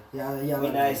 nigga. Yeah, we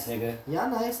nice, nigga. Y'all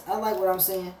nice. I like what I'm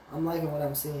seeing. I'm liking what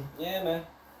I'm seeing. Yeah, man.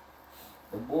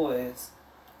 The boys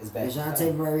is back.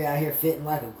 DeJounte Murray out here fitting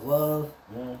like a glove.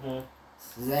 Mm-hmm.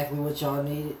 It's exactly what y'all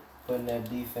needed. Putting that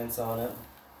defense on it.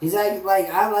 He's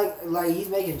he's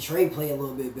making Trey play a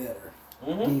little bit better.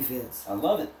 Defense. I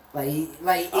love it.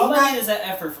 All I need is that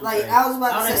effort from Trey. Trey. I was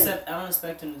about to say. I don't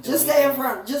expect him to just stay in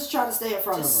front. Just try to stay in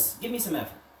front of him. Give me some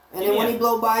effort. And then when he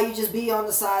blow by, you just be on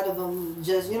the side of him.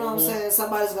 Just, you know what I'm saying?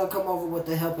 Somebody's going to come over with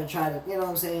the help and try to, you know what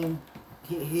I'm saying?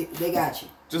 They got you.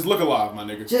 Just look alive, my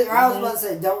nigga. I was about to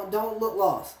say, don't look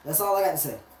lost. That's all I got to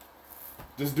say.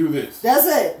 Just do this. That's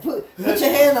it. Put your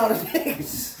hand on the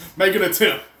nigga. Make an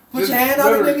attempt. Put your hand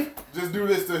on the nigga. Just do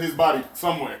this to his body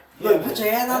somewhere. Look, put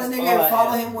your hand on the nigga and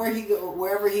follow him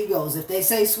wherever he goes. If they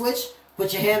say switch,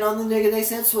 put your hand on the nigga they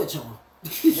said switch on.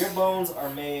 Your bones are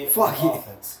made for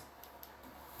offense.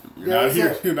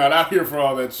 You're not out here for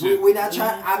all that shit. We're not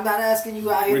trying. I'm not asking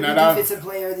you out here to be defensive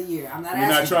player of the year. I'm not asking.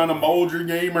 We're not trying to mold your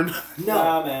game or nothing. No,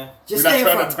 nah, man. Just we're stay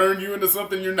not trying to turn you into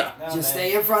something you're not. Just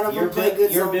stay in front of him. Play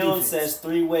good your zone build defense. says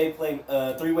three-way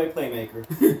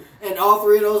playmaker, and all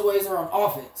 3 of those ways are on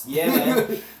offense. Yeah,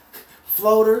 man.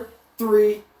 Floater,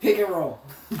 3, pick and roll.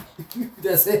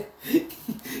 That's it.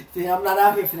 See, I'm not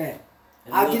out here for that.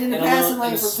 I get in the passing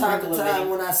lane from time to time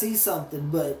when I see something,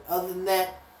 but other than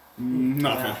that,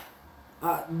 nothing.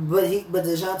 But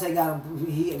DeJounte got him.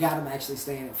 He got him actually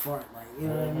staying in front, like, you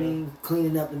know what I mean,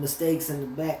 cleaning up the mistakes in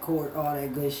the backcourt, all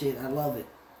that good shit. I love it.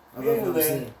 I love what I'm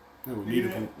seeing. Yeah,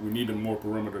 we need a more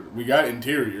perimeter. We got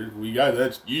interior. We got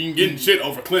that. You ain't getting shit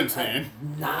over Clint's hand.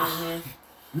 Nah.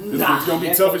 It's gonna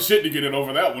be tough as shit to get it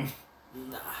over that one.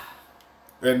 Nah.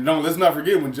 And let's not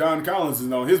forget when John Collins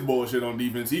is on his bullshit on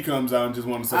defense, he comes out and just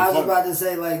wants to say, I was about to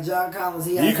say, like, John Collins,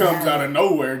 he comes out of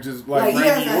nowhere just like he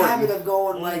Randy has a Orton. habit of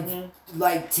going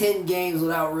like 10 games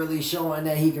without really showing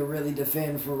that he can really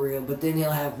defend for real. But then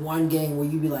he'll have one game where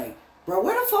you be like, bro,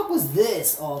 where the fuck was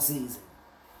this all season?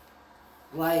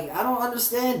 Like, I don't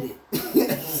understand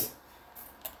it.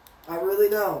 I really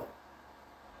don't.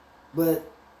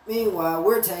 But meanwhile,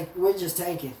 we're just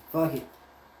tanking. Fuck it.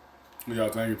 What y'all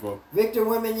tanking for? Victor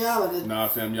Wembanyama. Nah,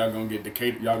 fam, y'all gonna get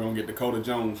Dakota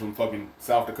Jones from fucking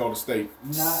South Dakota State.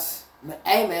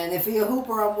 Hey man, if he a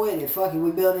hooper, I'm with it. Fuck it, we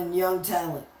building young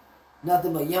talent.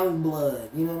 Nothing but young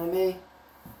blood. You know what I mean?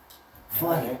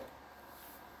 Fuck it.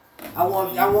 I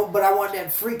want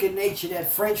that freak of nature,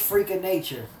 that French freak of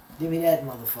nature. Give me that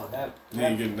motherfucker. You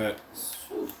ain't getting that.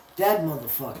 That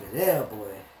motherfucker there, boy.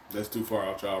 That's too far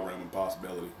out y'all realm of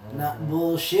possibility. Not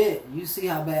bullshit. You see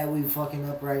how bad we fucking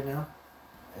up right now.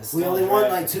 We only won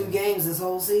like 2 games this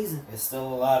whole season. It's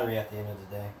still a lottery at the end of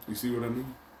the day. You see what I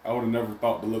mean? I would have never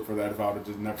thought to look for that if I would have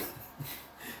just never.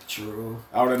 True.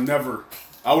 I would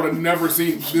have never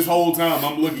seen this whole time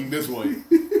I'm looking this way.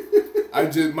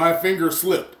 My finger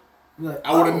slipped. Like,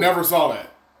 I would have never saw that.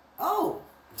 Oh,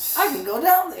 I can go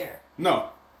down there. No,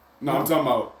 I'm talking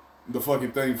about the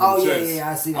fucking thing from the chest. Yeah,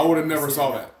 I see that. I would have never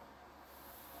saw that.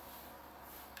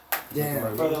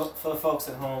 Yeah. For the folks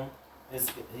at home,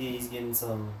 He's getting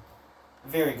some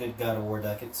very good God of War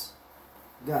ducats.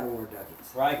 God of War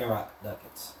ducats. Ragnarok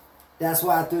ducats. That's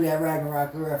why I threw that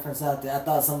Ragnarok reference out there. I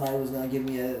thought somebody was gonna give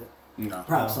me a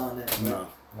props on that. No.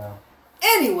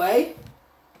 Anyway,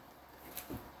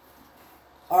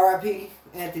 R.I.P.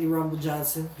 Anthony Rumble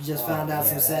Johnson. We just found out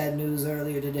some sad news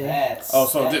earlier today.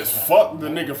 Fuck the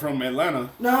nigga from Atlanta.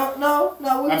 No. We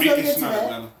gonna get to that.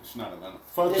 Atlanta. It's not Atlanta.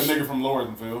 Fuck the nigga from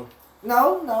Lawrenceville.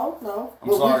 No.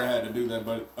 I'm sorry I had to do that,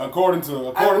 but according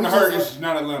to her, it's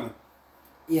not Atlanta.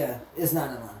 Yeah, it's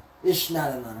not Atlanta. It's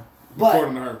not Atlanta. But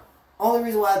according to her. Only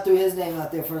reason why I threw his name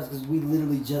out there first because we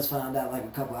literally just found out like a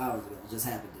couple hours ago. It just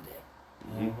happened today.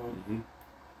 And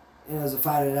it was a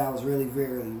fighter that I was really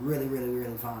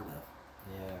fond of.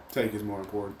 Yeah. Take is more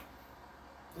important.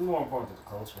 It's more important to the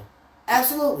culture.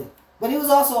 Absolutely. But he was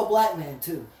also a black man,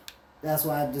 too. That's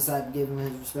why I decided to give him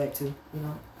his respect, too. You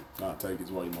know? Nah, Take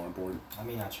is way more important. I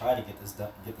mean, I tried to get this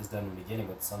done in the beginning,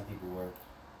 but some people were...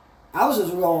 I was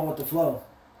just rolling with the flow.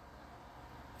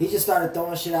 He just started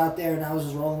throwing shit out there, and I was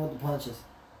just rolling with the punches.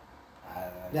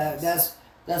 That's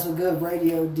what good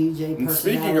radio DJ personality.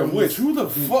 Speaking of which, who the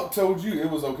fuck told you it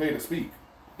was okay to speak?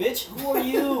 Bitch, who are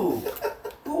you?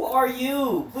 Who are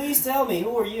you? Please tell me,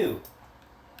 who are you?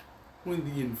 Who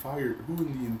in the entire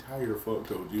fuck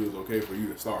told you it was okay for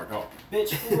you to start talking?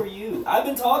 Bitch, who are you? I've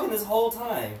been talking this whole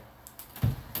time,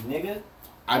 nigga.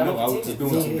 I know. I was just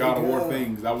doing some God of War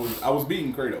things. I was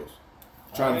beating Kratos,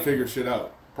 trying to figure shit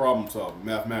out, problem solving,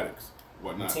 mathematics,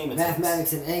 whatnot.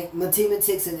 Mathematics and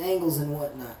mathematics and angles and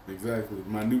whatnot. Exactly,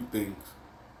 minute things.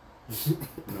 You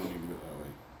don't need to go that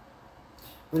way.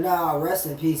 But nah, rest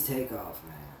in peace, Takeoff,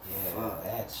 man. Yeah, fuck.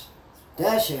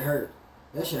 that shit hurt.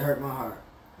 That shit hurt my heart.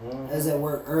 I was at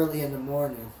work early in the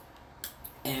morning,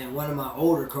 and one of my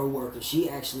older coworkers, she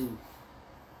actually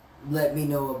let me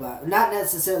know about, not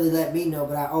necessarily let me know,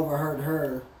 but I overheard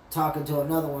her talking to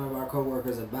another one of our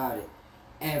coworkers about it.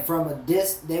 And from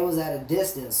they was at a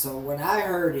distance, so when I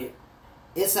heard it,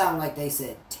 it sounded like they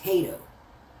said Tato.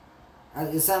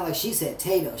 It sounded like she said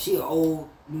Tato. She an old,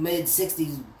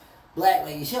 mid-60s black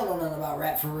lady. She don't know nothing about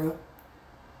rap for real.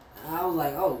 I was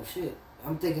like, oh shit.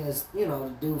 I'm thinking it's,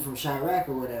 the dude from Chirac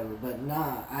or whatever. But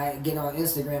nah, I get on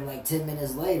Instagram like 10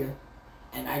 minutes later,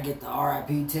 and I get the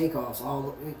RIP takeoffs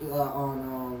all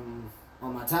on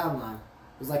my timeline.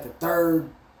 It was like the third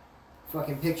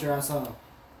fucking picture I saw.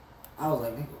 I was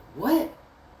like, nigga, what?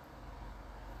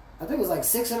 I think it was like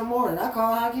 6 in the morning. I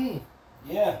called Hakeem.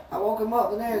 Yeah. I woke him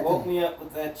up and everything. He woke me up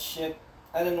with that shit.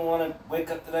 I didn't want to wake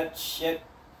up to that shit.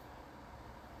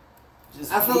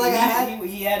 I feel like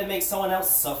he had to make someone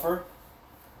else suffer.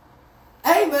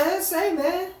 Hey man.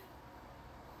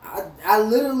 I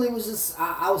literally was just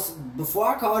I was before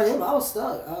I called him I was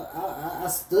stuck. I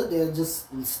stood there just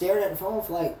staring at the phone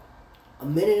for like a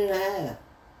minute and a half.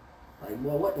 Like,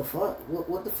 well, what the fuck?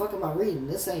 What the fuck am I reading?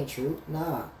 This ain't true.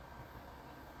 Nah.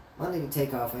 My nigga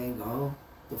Takeoff ain't gone.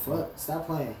 The fuck? Stop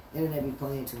playing. Internet be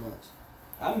playing too much.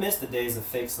 I miss the days of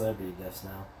fake celebrity deaths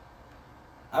now.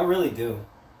 I really do.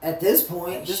 At this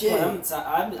point, I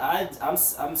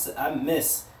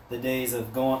miss the days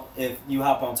of going, if you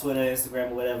hop on Twitter,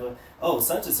 Instagram, or whatever, oh,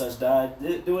 such and such died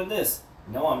doing this.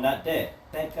 No, I'm not dead.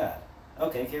 Thank God.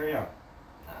 Okay, carry on.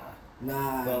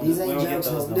 Nah, these ain't jokes.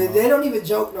 They don't even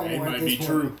joke no more. It might at this be point.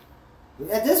 true.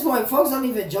 At this point, folks don't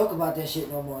even joke about that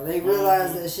shit no more. They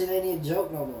realize that shit ain't even a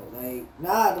joke no more. Like,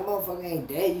 nah, the motherfucker ain't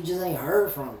dead. You just ain't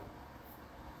heard from him.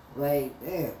 Like,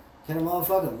 damn. Can a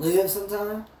motherfucker live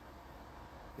sometime?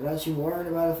 Without you worrying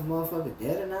about if a motherfucker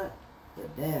dead or not?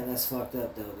 But damn, that's fucked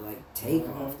up though. Like,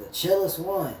 Takeoff, the chillest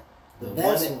one. The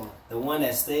best one. The one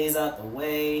that stays out the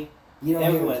way.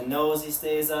 Everyone knows he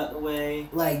stays out the way.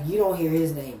 Like, you don't hear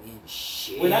his name in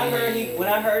shit. When I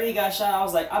heard he got shot, I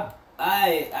was like,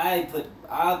 I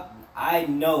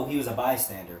know he was a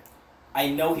bystander. I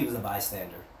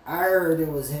heard it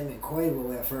was him and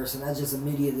Quavo at first, and I just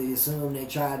immediately assumed they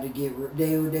tried to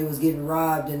they was getting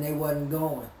robbed and they wasn't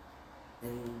going,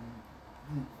 and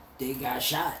they got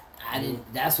shot.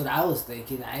 That's what I was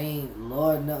thinking.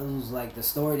 Lord knows, like, the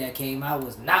story that came out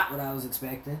was not what I was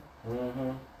expecting.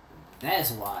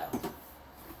 That's wild.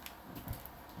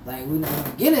 Like, we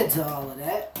don't get into all of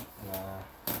that. Nah.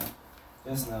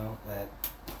 Just know that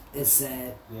it's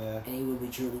sad. Yeah. And he will be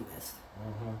truly missed.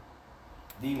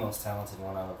 The most talented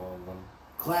one out of all of them.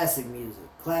 Classic music.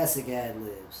 Classic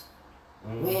ad-libs.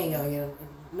 We ain't gonna get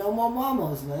no more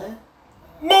mamas, man.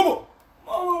 Mama!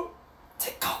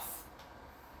 Take off.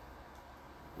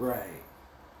 Right.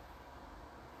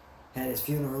 Had his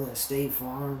funeral at State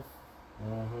Farm.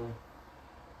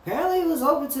 Apparently it was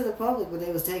open to the public, but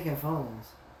they was taking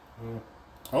phones.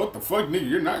 What the fuck, nigga?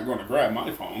 You're not gonna grab my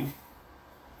phone.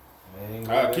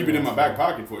 I'll keep it in my back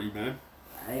pocket for you, man.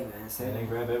 Hey man, They didn't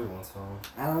grab everyone's phone.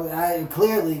 I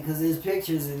clearly because there's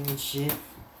pictures and shit.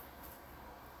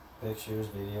 Pictures,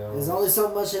 videos. There's only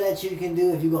so much of that you can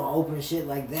do if you're gonna open shit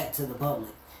like that to the public.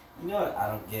 You know what I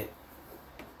don't get?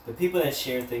 The people that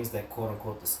share things that quote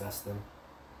unquote disgust them.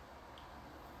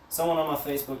 Someone on my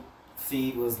Facebook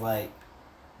feed was like,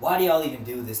 "Why do y'all even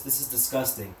do this? This is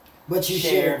disgusting." But you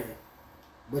shared it.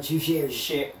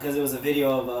 Because it was a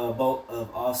video of both of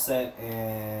Offset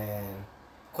and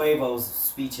Quavo's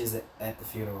speeches at the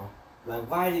funeral. Like,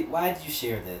 why did you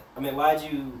share that? I mean, why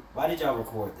did y'all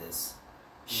record this?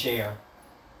 Share.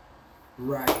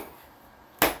 Right.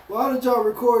 Why did y'all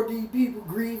record these people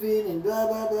grieving and blah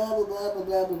blah blah blah blah blah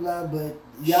blah blah blah? But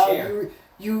y'all,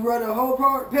 you wrote a whole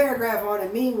paragraph on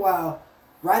it. Meanwhile,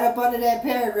 right up under that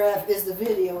paragraph is the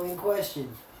video in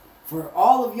question for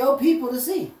all of your people to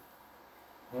see.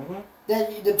 Mm-hmm.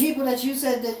 That the people that you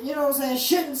said that you know what I'm saying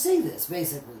shouldn't see this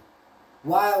basically.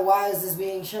 Why is this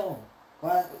being shown?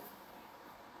 Why?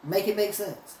 Make it make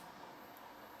sense.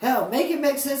 Hell, make it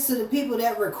make sense to the people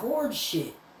that record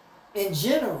shit in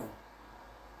general.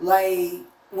 Like,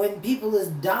 when people is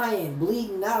dying,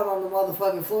 bleeding out on the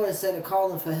motherfucking floor instead of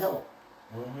calling for help.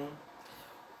 Mm-hmm.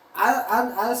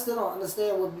 I still don't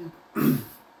understand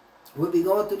what be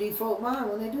going through these folk mind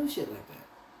when they do shit like that.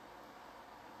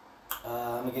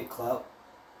 I'm gonna get clout.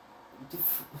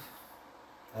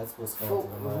 That's what's going For,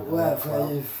 through my mind.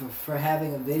 what, for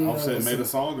having a video. Offset made a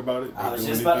song about it. I was do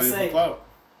just about to anything say. for clout.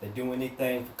 They do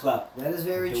anything for clout. That is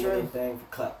very do true. anything for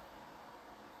clout.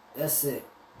 That's sick.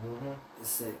 Mm-hmm. That's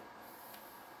sick.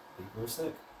 People are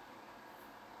sick.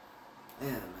 Yeah,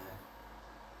 man.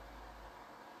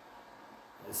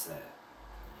 That's sad.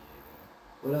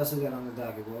 Yeah. What else we got on the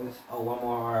docket, boys? Oh, one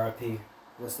more RIP.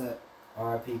 What's that?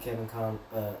 RIP Kevin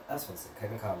that's what I said.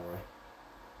 Kevin Conroy.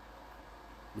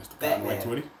 Mr. Batman. Conway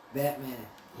 20. Batman.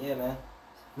 Yeah, man.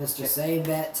 Mr. Same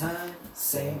Bat Time,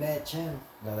 Same Bat Channel.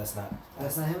 No, that's not.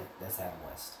 That's not him? That's Adam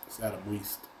West. It's Adam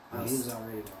West. Oh, he was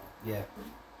already gone. Yeah.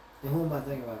 Then who am I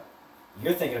thinking about?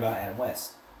 You're thinking about Adam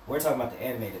West. We're talking about the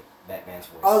animated Batman's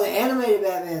voice. Oh, the animated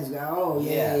Batman's guy. Oh,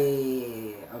 yeah.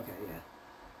 Yeah. Okay, yeah.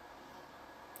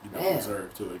 You don't Damn.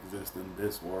 deserve to exist in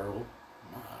this world.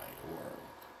 My world.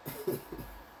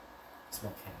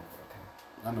 Smoke cannon, okay.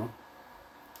 I know.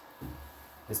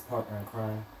 His partner in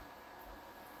crime.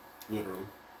 Literally.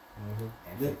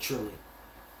 Mm-hmm. Literally.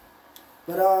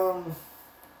 But,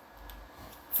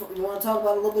 you want to talk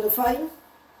about a little bit of fighting?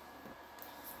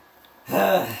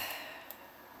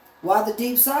 Why the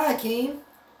deep side, Keem?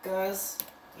 Guys,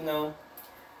 you know,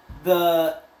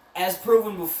 as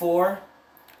proven before,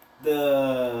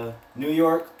 the New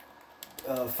York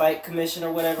Fight Commission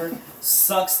or whatever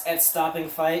sucks at stopping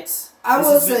fights. I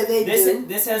will say they do.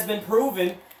 This has been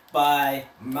proven by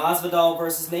Masvidal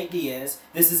versus Nate Diaz.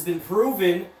 This has been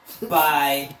proven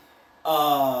by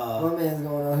My man's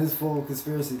going on his full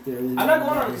conspiracy theory. I'm not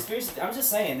going on a conspiracy. I'm just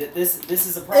saying that this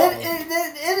is a problem.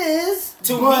 It is.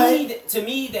 To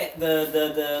me, that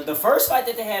the first fight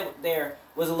that they had there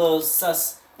was a little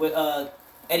sus with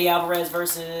Eddie Alvarez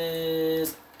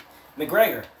versus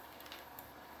McGregor.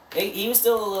 He was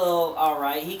still a little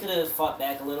alright. He could have fought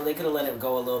back a little. They could have let him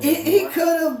go a little bit more. He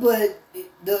could have, but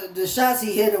the shots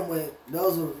he hit him with,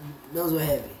 those were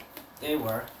heavy. They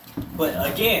were. But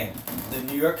again, the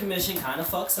New York Commission kind of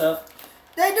fucks up.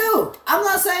 They do. I'm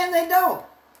not saying they don't.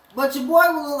 But your boy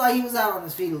would look like he was out on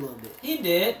his feet a little bit. He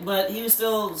did, but he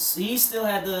still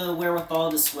had the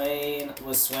wherewithal to sway and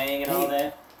was swaying and all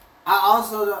that.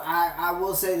 I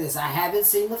will say this. I haven't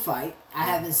seen the fight. I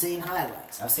haven't seen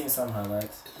highlights. I've seen some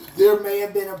highlights. There may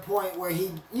have been a point where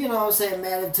he, you know what I'm saying,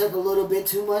 man, it took a little bit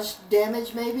too much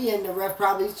damage maybe, and the ref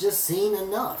probably just seen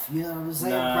enough. You know what I'm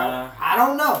saying? Nah. I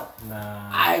don't know. Nah.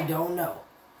 I don't know.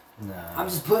 Nah. I'm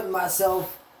just putting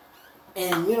myself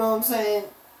in, you know what I'm saying,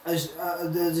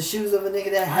 the shoes of a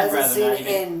nigga that hasn't seen it.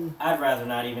 And I'd rather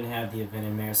not even have the event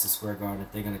in Madison Square Garden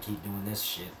if they're going to keep doing this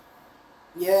shit.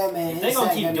 yeah, man. If they're going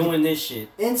to keep doing this shit.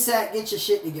 Insight, get your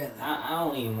shit together. I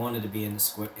don't even want it to be in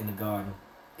the garden.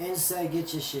 Insight,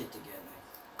 get your shit together.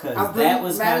 Because that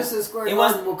was Madison Square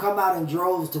Garden will come out in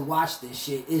droves to watch this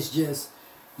shit. It's just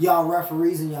y'all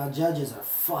referees and y'all judges are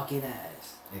fucking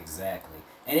ass. Exactly.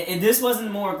 And this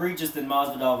wasn't more egregious than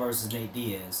Masvidal versus Nate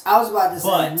Diaz. I was about to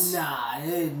But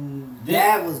say,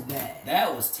 that was bad.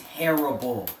 That was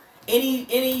terrible. Any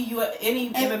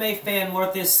MMA fan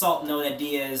worth his salt know that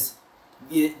Diaz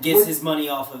gets his money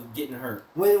off of getting hurt.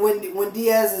 When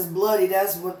Diaz is bloody,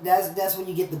 that's when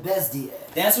you get the best Diaz.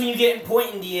 That's when you get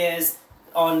pointing Diaz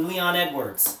on Leon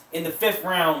Edwards in the 5th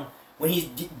round when he's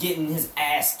getting his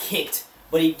ass kicked,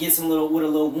 but he gets him with a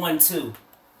little 1-2.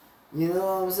 You know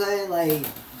what I'm saying? Like,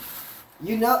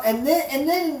 you know, and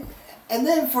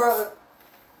then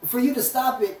for you to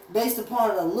stop it based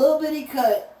upon a little bitty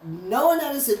cut, knowing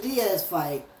that it's a Diaz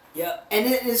fight. Yep. And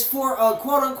it is for a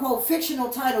quote unquote fictional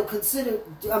title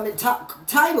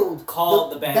titled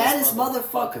called the baddest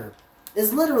motherfucker.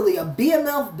 It's literally a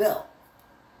BMF belt.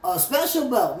 A special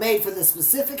belt made for the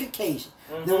specific occasion.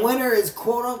 Mm-hmm. The winner is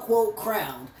quote unquote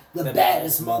crowned the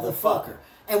baddest motherfucker.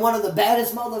 And one of the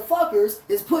baddest motherfuckers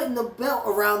is putting the belt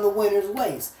around the winner's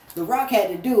waist. The Rock had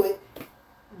to do it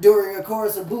during a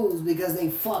chorus of boos because they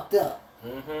fucked up.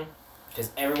 Mm-hmm.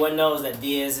 Because everyone knows that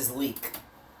Diaz is leak.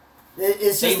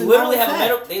 It's just they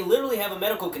literally have a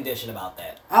medical condition about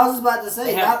that. I was just about to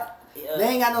say, they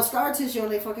ain't got no scar tissue on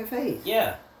their fucking face.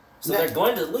 Yeah. So they're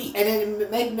going to leak. And it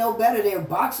make no better, they're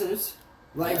boxers.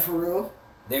 Like, for real.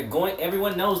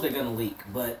 Everyone knows they're going to leak,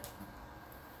 but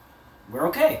we're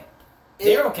okay.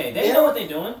 They're okay. They know what they're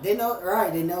doing. They know,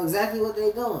 right. They know exactly what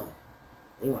they're doing.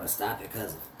 They want to stop it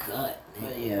because of a cut.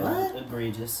 Yeah,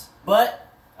 egregious. But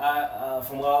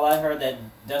from what all I heard, that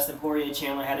Dustin Poirier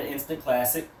Chandler had an instant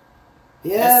classic.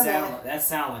 Yeah, that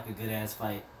sound like a good ass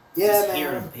fight. Yeah, just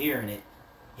man.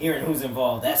 Hearing who's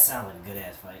involved, that sound like a good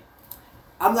ass fight.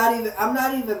 I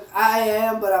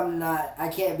am, but I'm not. I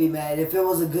can't be mad. If it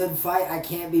was a good fight, I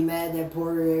can't be mad that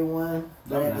Poirier won.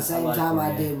 But at the same time,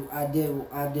 I did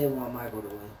want Michael to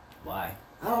win. Why?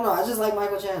 I don't know. I just like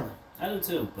Michael Chandler. I do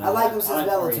too. But I like him since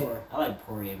Bellator. I like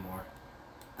Poirier more.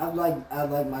 I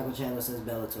like Michael Chandler since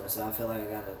Bellator, so I feel like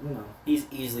I gotta, you know. He's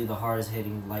easily the hardest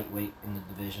hitting lightweight in the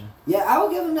division. Yeah, I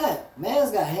will give him that. Man's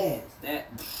got hands. They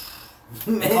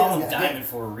call him Diamond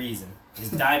for a reason. He's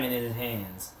diamond in his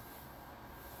hands.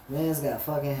 Man's got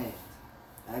fucking hands.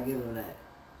 I give him that.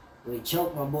 But he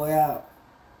choked my boy out.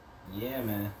 Yeah,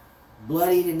 man.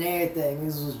 Bloodied and everything.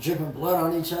 This was dripping blood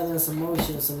on each other and some more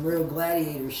shit. Some real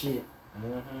gladiator shit.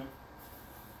 Mm-hmm.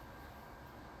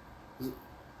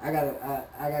 I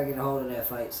gotta get a hold of that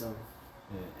fight soon.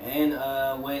 Yeah.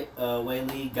 And Wei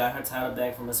Li got her title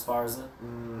back from Esparza.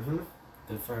 Mm-hmm.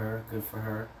 Good for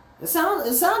her. It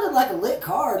sounded like a lit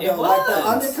card though. It was. Like the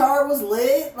undercard was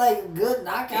lit, like good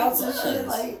knockouts and shit.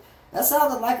 Like that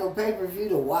sounded like a pay-per-view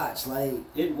to watch. Like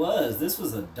it was. This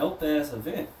was a dope ass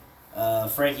event.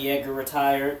 Frankie Edgar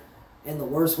retired. In the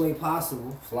worst way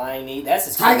possible. Flying knee. That's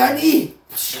his Tiger knee.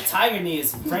 The Tiger knee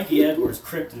is Frankie Edgar's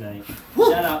kryptonite.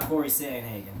 Shout out Corey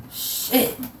Sandhagen.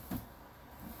 Shit.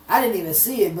 I didn't even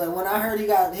see it, but when I heard he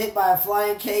got hit by a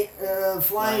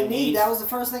flying knee, that was the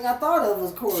first thing I thought of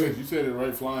was Corey. Shit, you said it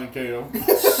right, flying KO.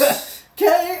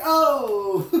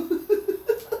 KO.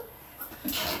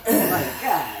 Like,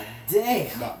 god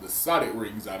damn. Knocked the Sonic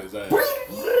rings out his ass.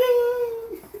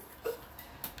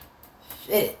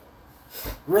 Shit.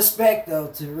 Respect though,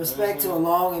 to a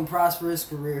long and prosperous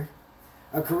career.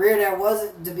 A career that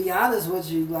wasn't, to be honest with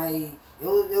you, like it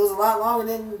was a lot longer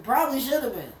than it probably should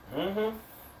have been. Mm-hmm.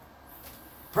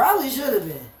 Probably should have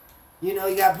been. You know,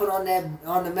 you got put on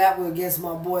the map against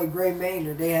my boy Gray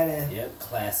Maynard. They had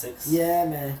classics. Yeah,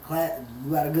 man.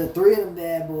 We got a good 3 of them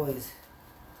bad boys.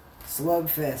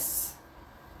 Slugfests.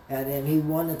 And then he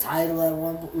won the title at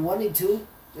one. Won he 2?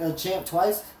 Champ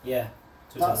twice? Yeah.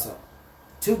 2 Thought so.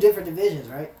 2 different divisions,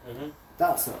 right? Mm-hmm.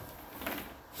 Thought so.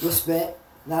 Respect.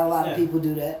 Not a lot of people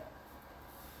do that.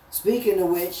 Speaking of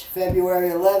which, February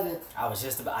 11th. I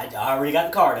already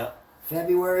got the card up.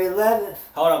 February 11th.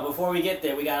 Hold on, before we get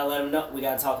there, we gotta let them know. We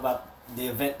gotta talk about the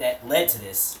event that led to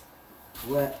this.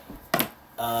 What?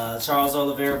 Charles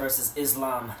Oliveira versus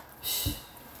Islam.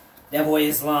 That boy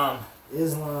Islam.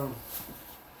 Islam.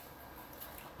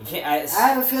 You can't. I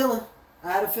had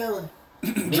a feeling.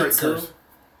 Drake curse.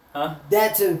 Huh?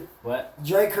 That too. What?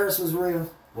 Drake curse was real.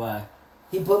 Why?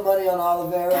 He put money on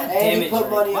Oliveira, God and damn he it, put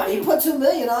Drake. money on. He put $2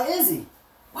 million on Izzy.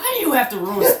 Why do you have to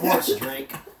ruin sports,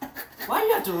 Drake? Why do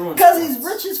you have to ruin? Because he's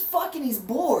rich as fuck and he's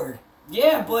bored.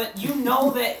 Yeah, but you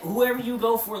know that whoever you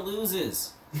go for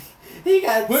loses. He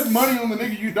got put money on the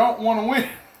nigga you don't want to win.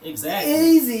 Exactly.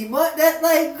 Easy, but that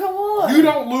like, come on. You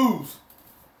don't lose.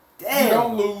 Damn. You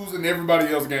don't lose, and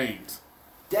everybody else gains.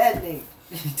 That nigga,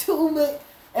 $2 million.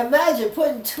 Imagine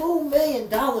putting $2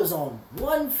 million on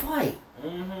one fight,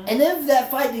 mm-hmm. and if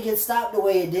that fight did get stopped the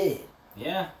way it did.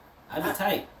 Yeah, I'd be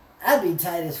tight. I'd be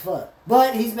tight as fuck.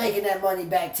 But he's making that money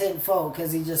back tenfold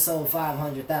because he just sold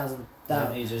 500,000.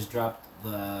 He just dropped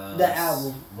the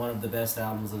album, one of the best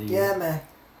albums of the year. Yeah, man,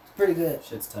 it's pretty good.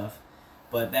 Shit's tough.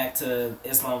 But back to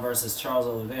Islam versus Charles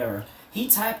Oliveira. He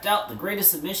typed out the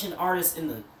greatest submission artist in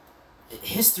the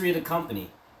history of the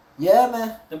company. Yeah,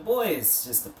 man. The boy is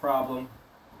just a problem.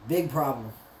 Big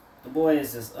problem. The boy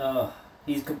is just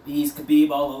he's Khabib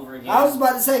all over again. I was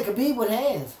about to say Khabib with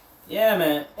hands. Yeah,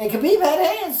 man. And Khabib had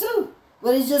hands too,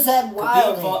 but he just had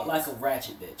wild Khabib fought hands. like a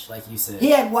ratchet bitch, like you said.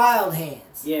 He had wild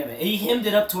hands. Yeah, man. He hemmed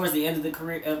it up towards the end of the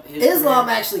career of his Islam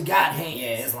career. actually got hands.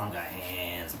 Yeah, Islam got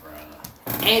hands, bro.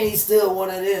 And he's still one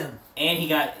of them. And he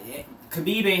got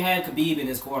Khabib ain't had Khabib in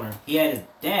his corner. He had his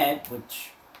dad,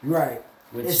 which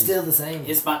It's still the same.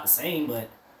 It's about the same, but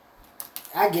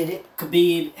I get it.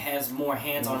 Khabib has more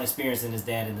hands-on experience than his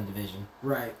dad in the division.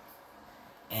 Right.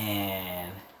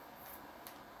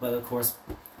 But of course,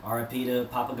 R.I.P. to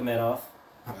Papa Gamedov.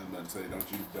 I was about to say,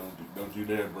 don't you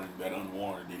dare bring that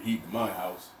unwarranted heat to my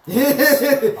house.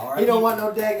 You don't want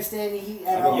no Dagestani heat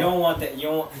at all. You don't want that. You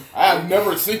don't. I've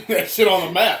never seen that shit on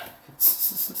the map.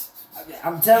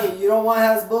 I'm telling you, you don't want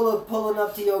Hezbollah pulling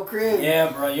up to your crib.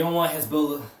 Yeah, bro. You don't want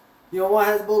Hezbollah. You don't want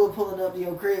Hezbollah pulling up to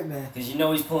your crib, man. Because you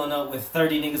know he's pulling up with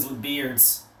 30 niggas with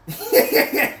beards.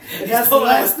 That's the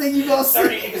last thing you gonna see.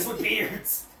 30 niggas with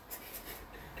beards.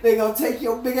 They gonna take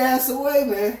your big ass away,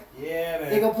 man. Yeah, man.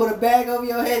 They gonna put a bag over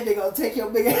your head. They gonna take your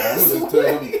big ass I'm away.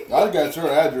 tell them, I got your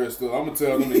address still. I'm gonna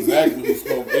tell them exactly who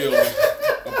spoke ill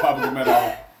of Papa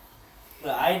Gamedov.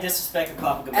 Look, I ain't disrespecting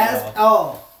Papa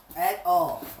Gamedov. At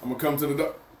all. I'm gonna come to the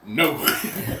door. No.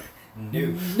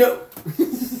 No.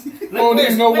 I don't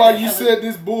even know why you said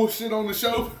this bullshit on the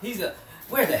show.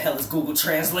 Where the hell is Google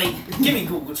Translate? Give me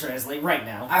Google Translate right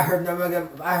now. I heard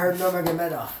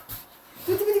Nurmagomedov.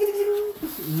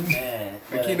 Man,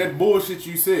 Keep that bullshit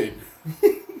you said.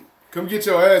 Come get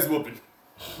your ass whooping.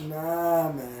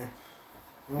 Nah, man.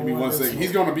 Give me 1 second.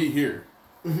 He's gonna be here.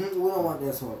 We don't want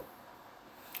that smoke.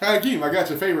 Hi, Keem. I got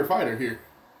your favorite fighter here.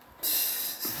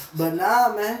 But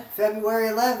nah, man. February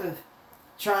 11th,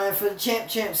 trying for the champ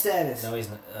status. No, he's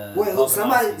not. Wait,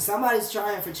 somebody's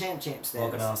trying for champ status.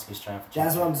 Volkanovski's trying for champ.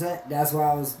 That's what I'm saying. That's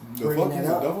why I was bringing that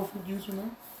up. Double producer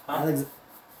now?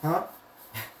 Huh?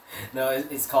 No,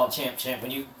 it's called champ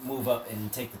when you move up and you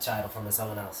take the title from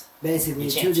someone else. Basically,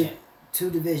 two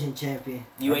division champion.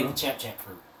 You ain't the champ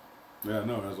fruit. Yeah,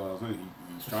 no, that's what I was saying.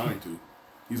 He's trying to.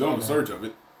 He's on the search of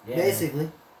it. Yeah, basically.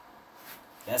 Man.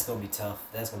 That's gonna be tough.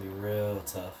 That's gonna be real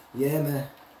tough. Yeah, man.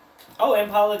 Oh,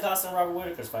 and Paulo Costa and Robert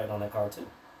Whittaker's fighting on that card too.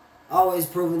 Always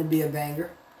proven to be a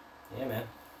banger. Yeah, man.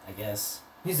 I guess.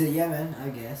 He said, "Yeah, man. I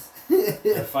guess."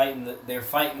 They're fighting. They're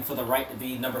fighting for the right to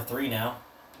be number 3 now.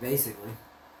 Basically.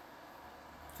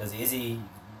 Because Izzy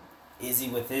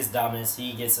with his dominance,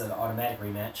 he gets an automatic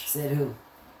rematch. Said who?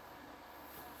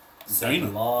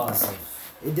 Dana. Laws of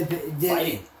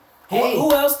fighting. Hey,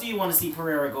 who else do you want to see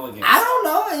Pereira go against? I don't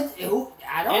know.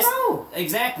 I don't know.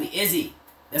 Exactly, Izzy.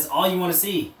 That's all you want to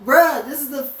see. Bruh,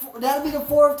 that'll be the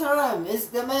 4th time. It's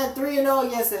that man 3-0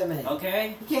 against that man.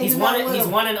 Okay. He's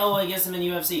 1-0 against him in the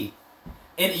UFC.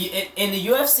 In the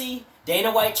UFC,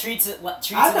 Dana White treats it like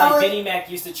Vinnie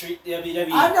Mac used to treat the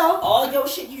WWE. I know. All your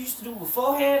shit you used to do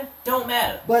beforehand don't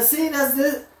matter. But seeing as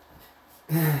this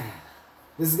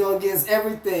is going against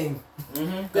everything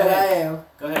that I am.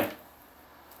 Go ahead.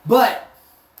 But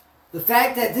the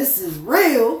fact that this is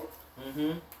real,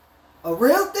 a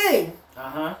real thing,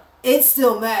 it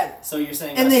still matters. So you're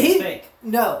saying it's fake?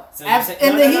 No. So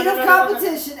in the heat of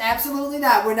competition, absolutely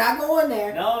not. We're not going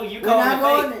there. No, you We're not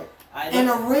going fake. there. In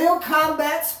a real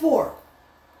combat sport,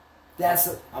 that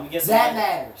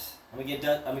matters. I'm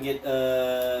gonna get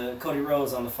Cody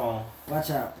Rhodes on the phone.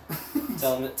 Watch out.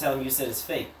 Tell him you said it's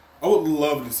fake. I would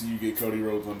love to see you get Cody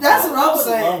Rhodes on the phone. That's what I'm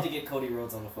saying. I would love to get Cody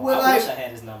Rhodes on the phone. Well, I wish I had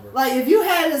his number. Like, if you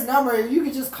had his number, you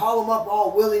could just call him up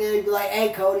all willy-nilly and be like,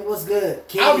 "Hey, Cody, what's good?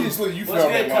 Kid. Obviously, you what's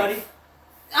felt good, that Cody?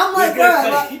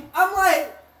 life. I'm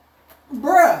like,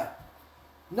 bruh.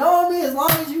 Knowing me, as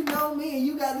long as you know me and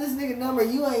you got this nigga number,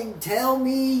 you ain't tell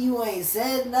me, you ain't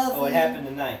said nothing. Oh, it happened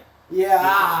tonight.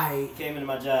 Yeah, He came into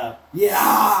my job.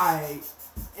 Yeah,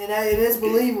 and it is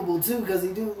believable too, because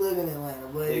he do live in Atlanta.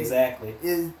 But exactly.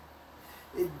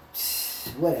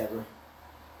 Whatever.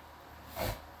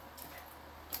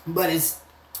 But it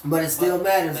still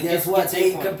matters. Guess what?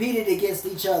 They competed against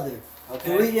each other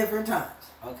 3 different times.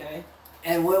 Okay.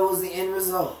 And what was the end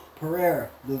result? Pereira,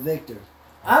 the victor.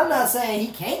 I'm not saying he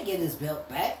can't get his belt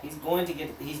back. He's gonna get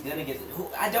it.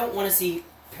 I don't want to see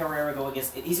Pereira go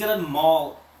against it. He's gonna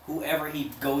maul whoever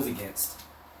he goes against.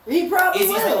 He probably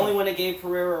will. He's the only one that gave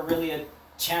Pereira really a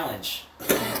challenge.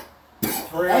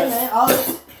 Pereira. Hey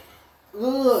man,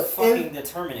 look, fucking the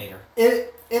Terminator.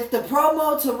 If the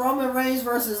promo to Roman Reigns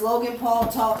versus Logan Paul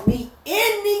taught me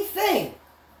anything,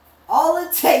 all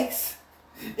it takes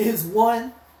is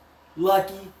one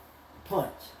lucky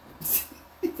punch.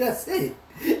 That's it.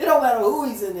 It don't matter who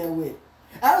he's in there with.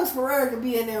 Alex Pereira could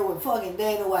be in there with fucking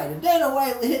Dana White. If Dana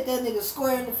White hit that nigga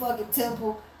square in the fucking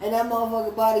temple and that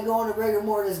motherfucking body going to rigor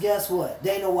mortis, guess what?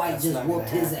 Dana White just whooped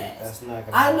his ass. That's not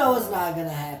gonna I know it's not gonna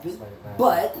happen,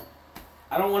 but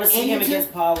I don't want to see him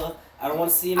against Paula. I don't want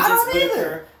to see him against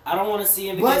Whitaker. I don't want to see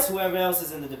him against whoever else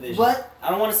is in the division. But I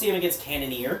don't want to see him against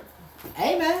Cannonier.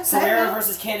 Hey man, Pereira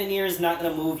versus Cannonier is not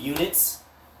gonna move units.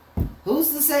 Who's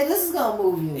to say this is gonna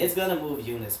move units? It's gonna move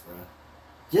units, bro.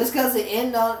 Just cause it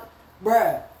end on,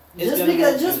 bruh.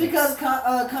 Just because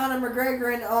Conor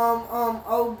McGregor and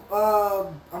I'm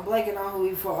blanking on who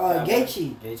he fought.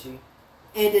 Gaethje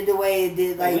ended the way it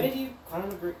did. Like when did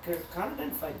Conor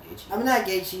didn't fight Gaethje. I mean not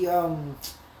Gaethje.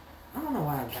 I don't know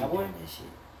why I keep doing this shit.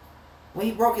 When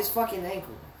he broke his fucking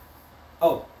ankle.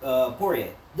 Oh,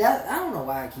 Poirier. That I don't know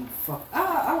why I keep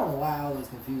I don't know why I always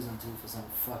confuse them two for some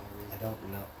fucking reason. I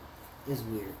don't know. It's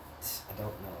weird. I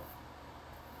don't know.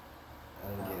 I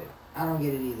don't get it. I don't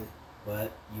get it either.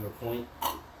 But your point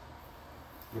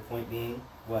being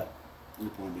what? Your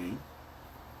point being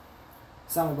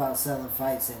something about selling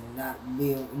fights and not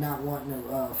wanting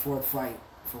a fourth fight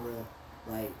for real.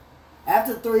 Like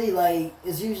after 3, like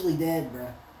it's usually dead,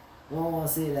 bruh. We don't want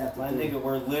to see it after 3. Nigga,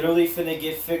 we're literally finna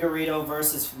get Figueiredo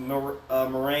versus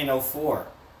Moreno 4.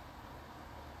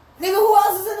 Nigga, who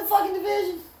else is in the fucking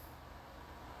division?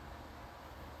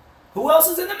 Who else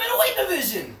is in the middleweight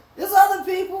division? There's other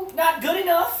people. Not good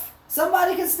enough.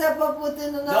 Somebody can step up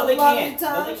within another time.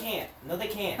 No, they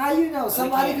can't. How you know?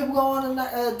 Somebody could go on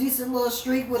a decent little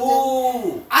streak with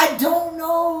it. I don't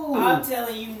know. I'm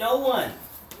telling you, no one.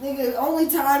 Nigga, only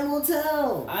time will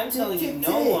tell. I'm telling you,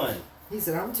 no one. He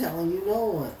said, I'm telling you, no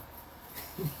one.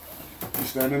 You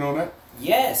standing on that?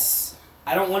 Yes.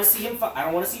 I don't want to see him fight. I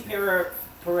don't want to see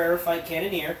Pereira fight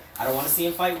Cannonier. I don't want to see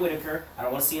him fight Whitaker. I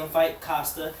don't want to see him fight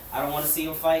Costa. I don't want to see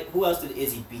him fight... Who else did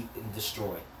Izzy beat and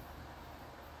destroy?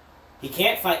 He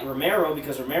can't fight Romero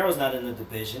because Romero's not in the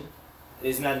division.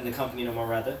 He's not in the company no more,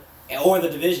 rather. Or the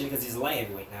division because he's a light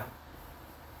heavyweight now.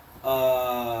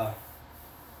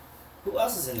 Who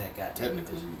else is in that goddamn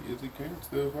division? Izzy can't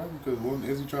still fight because wasn't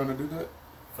Izzy trying to do that?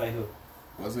 Fight who?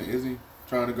 Wasn't Izzy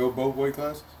trying to go both weight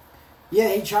classes? Yeah,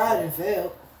 he tried and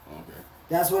failed. Okay.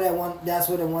 That's where the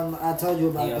one I told you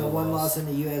about, the one loss in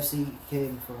the UFC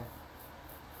came from.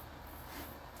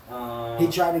 He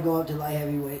tried to go up to light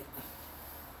heavyweight.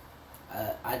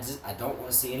 I don't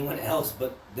want to see anyone else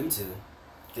but them two.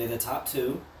 They're the top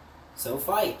 2. So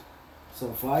fight.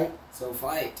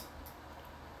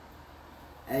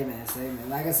 Hey man,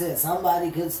 like I said,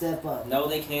 somebody could step up. No,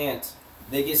 they can't.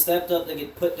 They get stepped up, they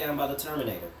get put down by the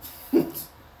Terminator.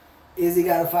 Izzy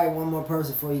got to fight one more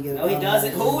person before you get. No, he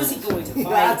doesn't. Who is he going to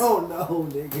fight? I don't know,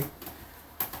 nigga.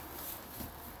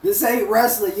 This ain't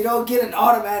wrestling. You don't get an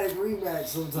automatic rematch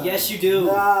sometimes. Yes, you do.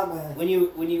 Nah, man. When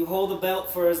you hold the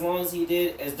belt for as long as he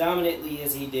did, as dominantly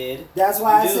as he did. That's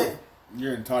why I said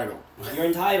you're entitled. You're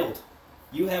entitled.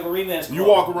 You have a rematch. You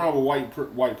walk around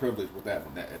with white privilege with that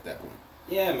one at that point.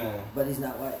 Yeah, man. But he's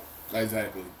not white.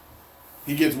 Exactly.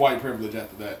 He gets white privilege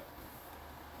after that.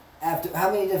 After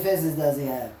how many defenses does he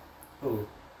have? Who?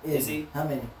 Is he? How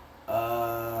many?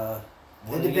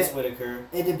 One against Whitaker.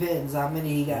 It depends how many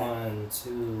he got. 1,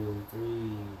 2,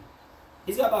 3.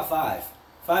 He's got about 5.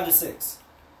 5 to 6.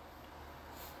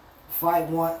 Fight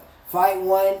one.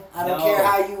 I don't care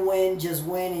how you win. Just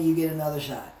win and you get another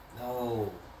shot.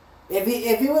 No.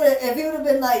 If he would have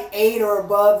been like 8 or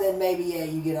above, then maybe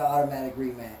you get an automatic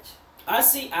rematch. I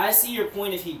see your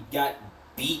point if he got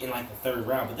beat in like the 3rd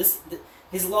round, but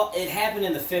it happened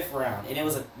in the 5th round and it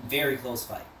was a very close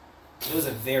fight. It was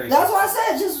a very. That's why I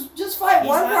said just fight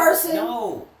one person.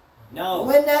 No.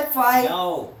 Win that fight.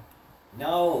 No.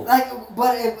 I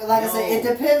said, it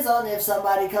depends on if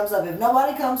somebody comes up. If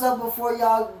nobody comes up before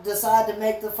y'all decide to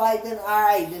make the fight, then all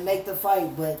right, then make the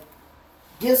fight. But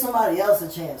give somebody else a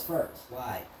chance first.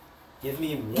 Why? Give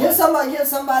me one. Give somebody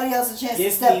else a chance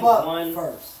to step up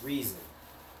first. Reason.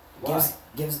 Why?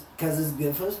 Because it's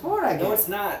good for the sport, I guess. No, it's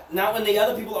not. Not when the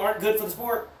other people aren't good for the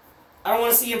sport. I don't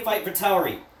want to see him fight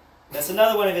Vittori. That's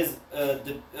another one of his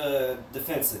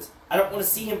defenses. I don't want to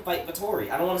see him fight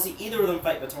Vittori. I don't want to see either of them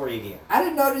fight Vittori again. I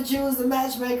didn't know that you was the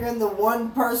matchmaker and the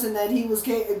one person that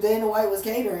Dana White was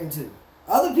catering to.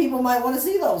 Other people might want to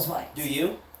see those fights. Do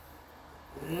you?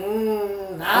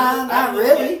 Not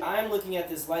really. I'm looking at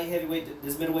this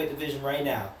this middleweight division right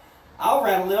now. I'll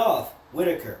rattle it off.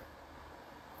 Whitaker.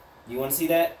 You want to see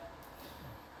that?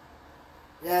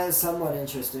 Yeah, it's somewhat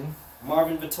interesting.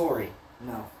 Marvin Vittori.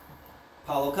 No.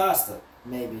 Paulo Costa.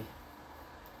 Maybe.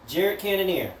 Jarrett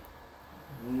Cannonier.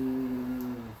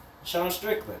 Sean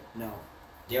Strickland. No.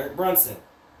 Derek Brunson.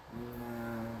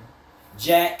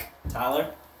 Jack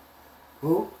Tyler.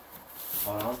 Who?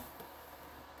 Hold on.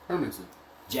 Hermanson.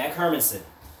 Jack Hermanson.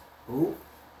 Who?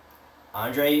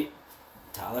 Andre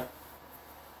Tyler.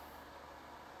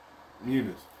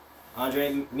 Muniz.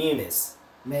 Andre Muniz.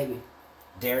 Maybe.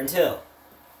 Darren Till.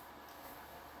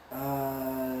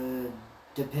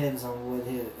 Depends on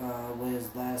what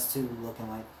his last two looking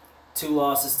like. 2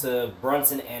 losses to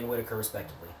Brunson and Whitaker,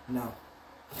 respectively. No.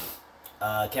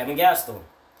 Kevin Gastelum.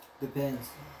 Depends.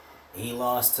 He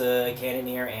lost to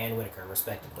Cannonier and Whitaker,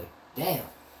 respectively. Damn.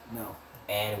 No.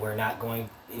 And we're not going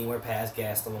anywhere past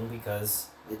Gastelum because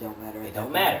it don't matter. It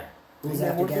don't matter. Who's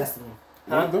after Gastelum?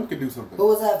 One of them could do something. Who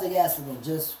was after Gastelum?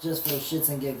 Just for shits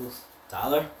and giggles.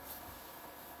 Tyler.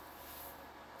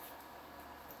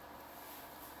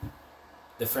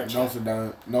 The French.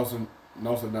 Nelson,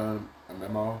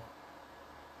 Memo.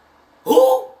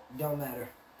 Who? Don't matter.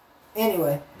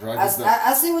 Anyway, Dreyfus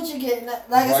I see what you're getting. Like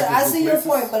I said, I see your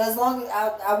point, but as long as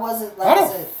I wasn't, like how I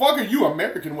the said, fuck are you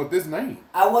American with this name?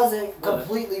 I wasn't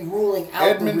completely ruling out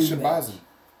Edmund the rematch.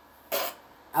 Shabazzi.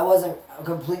 I wasn't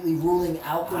completely ruling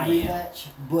out the I rematch,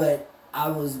 but I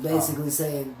was basically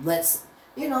saying, let's,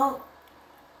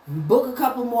 book a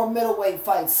couple more middleweight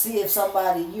fights, see if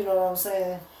somebody, you know what I'm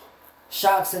saying,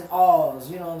 shocks and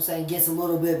awes, you know what I'm saying, gets a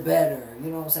little bit better, you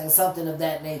know what I'm saying, something of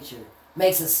that nature.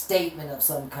 Makes a statement of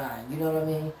some kind, you know what I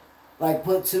mean? Like,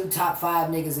 put 2 top 5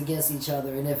 niggas against each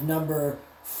other, and if number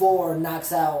 4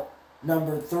 knocks out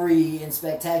number 3 in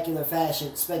spectacular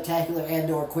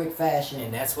and or quick fashion.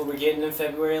 And that's what we're getting on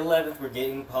February 11th. We're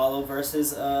getting Paulo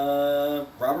versus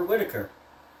Robert Whitaker.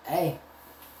 Hey.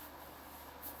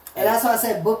 And that's why I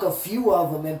said book a few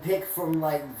of them and pick from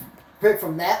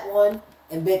that one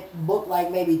and book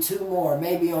like maybe 2 more.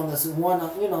 Maybe on this one,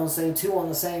 you know what I'm saying, 2 on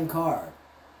the same card.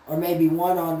 Or maybe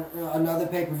 1 on another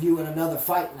pay-per-view and another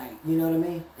fight night. You know what I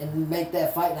mean? And make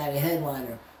that fight night a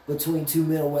headliner between 2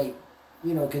 middleweight,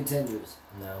 contenders.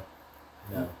 No.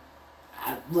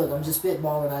 Look, I'm just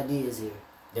spitballing ideas here.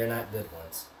 They're not good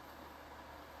ones.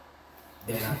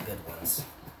 They're not good ones.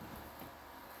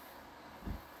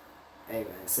 Hey,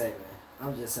 man.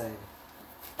 I'm just saying.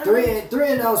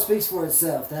 3-0 speaks for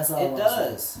itself. That's all It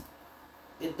does.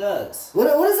 It does. What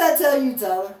does that tell you,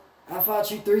 Tyler? I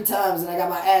fought you 3 times and I got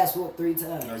my ass whooped 3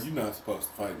 times. No, you're not supposed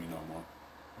to fight me no more.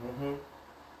 Mm-hmm.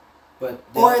 But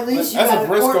or at least as a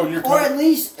Briscoe,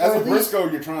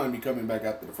 you're trying to be coming back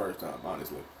after the first time.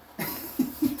 Honestly,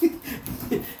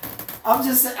 I'm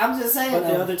just saying. But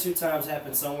the other 2 times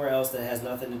happened somewhere else that has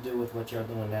nothing to do with what you're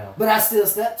doing now. But I still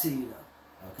step to you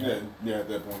though. Okay. Yeah. At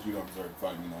that point, you don't deserve to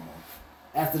fight me no more.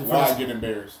 After the Why first get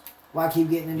embarrassed? Why keep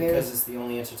getting embarrassed? Because it's the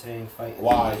only entertaining fight in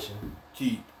Why the nation.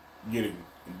 keep getting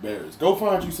embarrassed? Go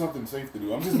find you something safe to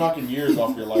do. I'm just knocking years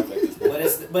off your life at this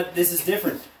point. But this is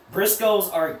different.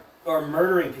 Briscoes are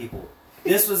murdering people.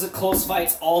 This was a close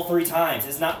fight all 3 times.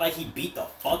 It's not like he beat the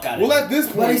fuck out of him. Well, at this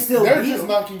point, they're just him.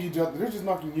 knocking each other. They're just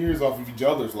knocking years off of each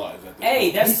other's lives. At this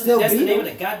Hey, point. that's the name of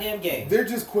the goddamn game. They're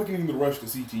just quickening the rush to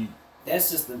CTE.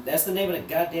 That's the name of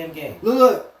the goddamn game.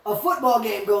 Look, a football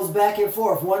game goes back and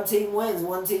forth. One team wins,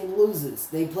 one team loses.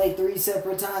 They play 3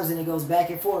 separate times and it goes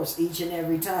back and forth each and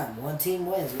every time. One team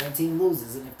wins, one team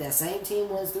loses. And if that same team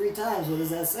wins 3 times, what does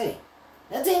that say?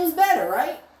 That team's better,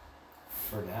 right?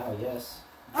 For now, yes.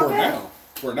 For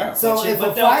now. So if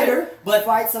a fighter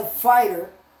fights a fighter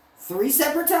 3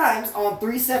 separate times on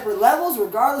 3 separate levels,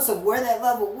 regardless of where that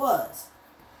level was.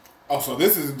 Oh, so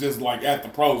this isn't just like at the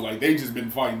pros. Like they just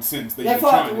been fighting since they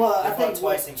fought. Well, I think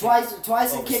twice in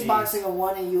kickboxing and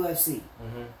 1 in UFC.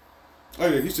 Mm-hmm. Oh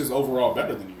yeah, he's just overall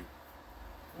better than you.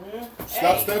 Mm-hmm.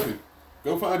 Stop stepping.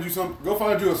 Go find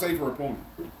you a safer opponent.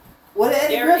 What did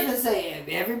Eddie Griffin say?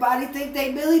 Everybody think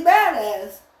they Billy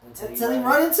Badass until he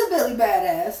run into Billy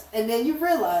Badass, and then you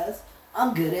realize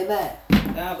I'm good at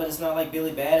math. Nah, but it's not like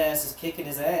Billy Badass is kicking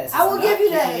his ass. I will give you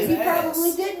that. He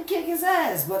probably didn't kick his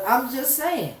ass, but I'm just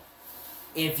saying.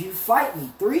 If you fight me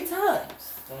 3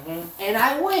 times, and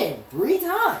I win 3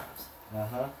 times,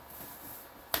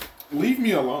 leave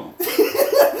me alone.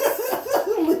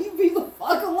 Leave me the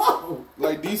fuck alone.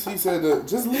 Like DC said,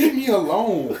 just leave me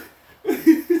alone.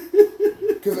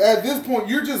 Because at this point,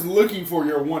 you're just looking for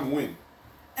your 1 win.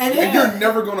 And you're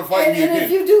never going to fight me again. And if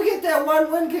you do get that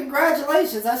 1 win,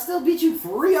 congratulations. I still beat you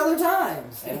 3 other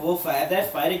times. And we'll have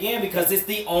that fight again because it's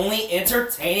the only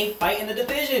entertaining fight in the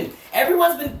division.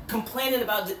 Everyone's been complaining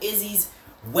about Izzy's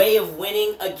way of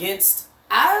winning against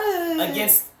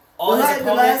all his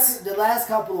opponents. The last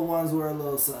couple of ones were a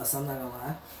little sus, I'm not going to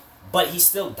lie. But he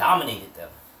still dominated them,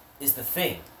 is the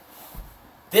thing.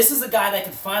 This is a guy that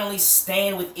could finally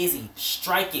stand with Izzy,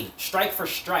 strike for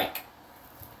strike.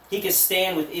 He could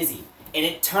stand with Izzy, and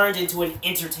it turned into an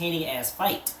entertaining ass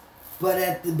fight.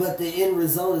 But the end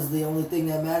result is the only thing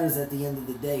that matters at the end of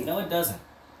the day. No, it doesn't.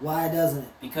 Why doesn't it?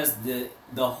 Because the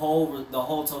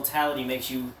whole totality makes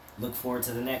you look forward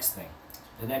to the next thing,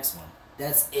 the next one.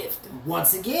 That's if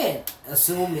once again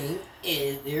assuming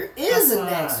there is a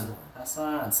next one.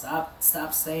 Hassan,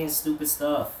 stop saying stupid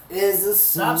stuff.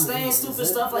 Stop saying stupid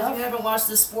stuff like you haven't watched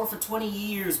this sport for 20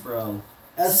 years, bro.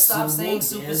 Stop saying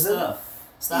stupid stuff.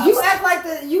 Stop. You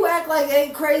act like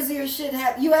ain't crazier shit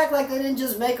happen. You act like they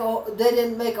didn't make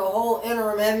a whole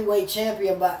interim heavyweight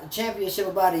championship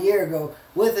about a year ago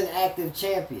with an active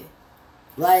champion.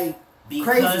 Like because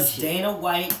crazy shit. Dana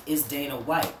White is Dana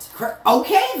White.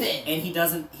 Okay then. And he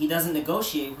doesn't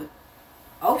negotiate with.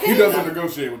 Okay. He doesn't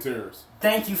negotiate with terrorists.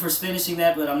 Thank you for finishing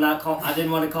that, but I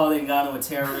didn't want to call Ngannou a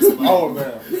terrorist. Oh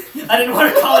man. I didn't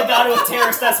want to call Ngannou a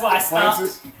terrorist. That's why I stopped.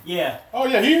 Francis? Yeah. Oh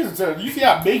yeah, he is a terrorist. You see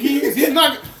how big he is? He's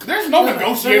not. There's no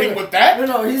negotiating with that.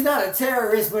 No, he's not a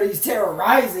terrorist, but he's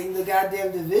terrorizing the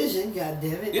goddamn division. God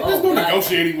damn it. Yeah, there's no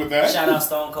negotiating with that. Shout out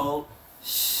Stone Cold.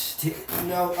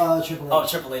 No, Triple H. Oh,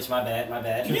 Triple H. My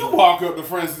bad. You walk up to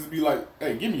Francis and be like,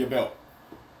 "Hey, give me your belt."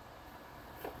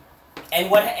 And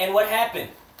what happened?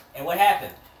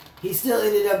 He still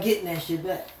ended up getting that shit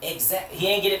back. Exactly. He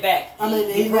ain't get it back.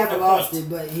 He never lost it,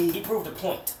 but he proved a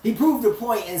point. He proved a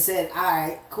point and said, "All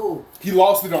right, cool." He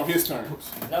lost it on his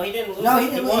terms. No, he didn't lose. No, he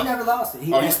didn't. He never lost it.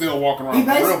 He's still walking around with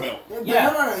the real belt.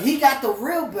 Yeah. No. He got the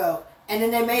real belt, and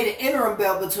then they made an interim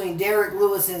belt between Derek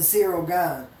Lewis and Cyril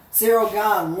Gane. Cyril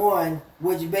Gane won,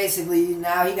 which basically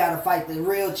now he got to fight the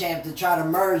real champ to try to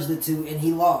merge the two, and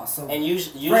he lost. So and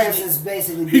usually Francis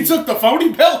basically he took the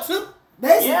phony belt too.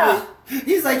 Basically,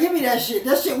 he's like, "Give me that shit.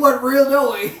 That shit wasn't real,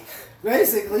 no way."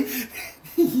 Basically.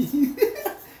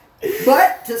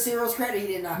 But to Cyril's credit, he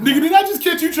did not. Nigga, did I just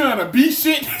catch you trying to be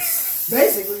shit?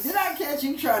 Basically, did I catch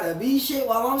you trying to be shit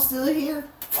while I'm still here?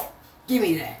 Give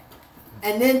me that.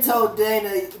 And then told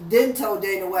Dana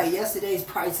White, yesterday's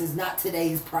price is not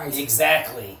today's price.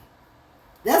 Exactly.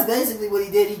 That's basically what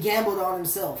he did. He gambled on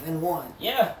himself and won.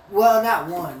 Yeah. Well, not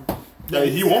won. Yeah,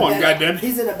 he won, goddamn.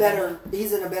 He's in a better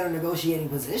negotiating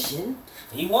position.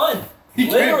 He won.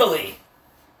 Literally.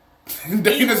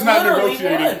 Dana's not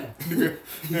negotiating.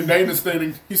 And Dana's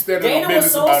standing on business about it. Dana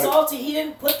was so salty he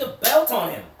didn't put the belt on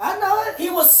him. I know it.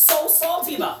 He was so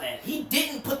salty about that. He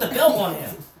didn't put the belt on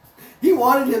him. He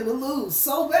wanted him to lose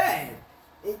so bad.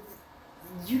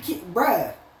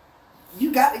 Bruh,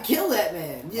 you got to kill that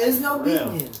man. There's no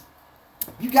beating him.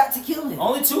 You got to kill him.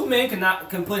 Only two men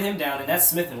can put him down, and that's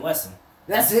Smith and Wesson.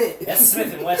 That's it. That's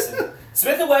Smith and Wesson.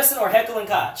 Smith and Wesson or Heckle and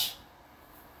Koch.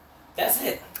 That's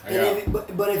it. Yeah.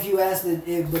 But if you ask the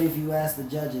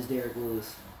judges, Derek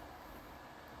Lewis.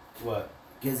 What?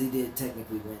 Because he did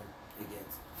technically win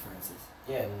against Francis.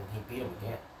 Yeah, and he beat him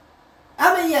again.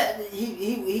 I mean, yeah,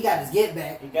 he got his get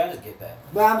back. He got his get back.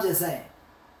 But I'm just saying.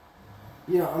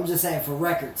 I'm just saying for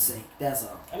record's sake. That's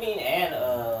all. I mean, and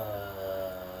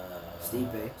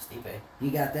Stipe. Stipe. He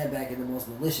got that back in the most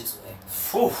malicious way.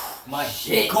 Whew, my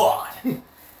God.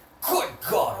 Good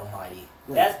God Almighty.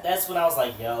 That's when I was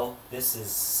like, yo, this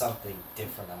is something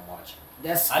different I'm watching.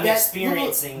 I'm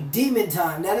experiencing Demon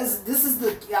Time. This is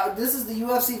the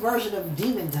UFC version of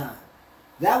Demon Time.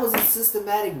 That was a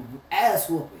systematic ass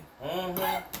whooping.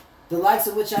 Mm-hmm. The likes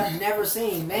of which I've never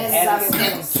seen. Man is out here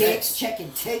throwing kicks, checking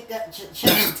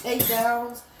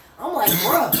takedowns. I'm like,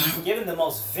 bruh. Giving the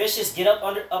most vicious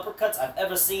uppercuts I've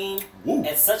ever seen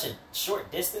at such a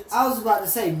short distance. I was about to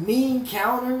say mean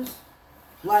counters.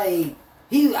 Like,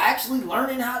 he was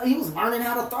learning how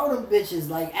to throw them bitches.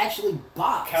 Like, actually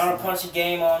box. Counter-punching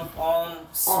game on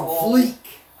fleek.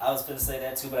 I was gonna say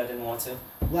that too, but I didn't want to.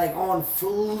 Like, on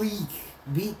fleek.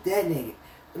 Beat that nigga.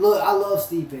 Look, I love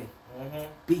Stipe. Mm-hmm.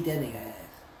 Beat that nigga ass.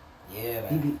 Yeah,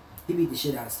 man. He beat the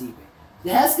shit out of Stipe.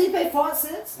 Has Stipe fought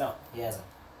since? No, he hasn't.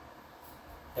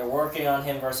 They're working on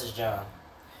him versus John.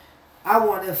 I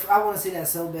want to see that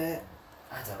so bad.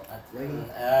 I don't.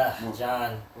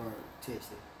 John or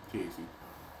THC.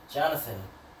 Jonathan.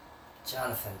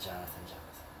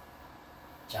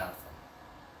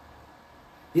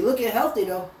 He looking healthy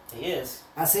though. He is.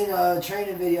 I seen a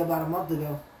training video about a month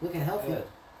ago. Looking healthy.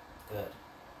 Good.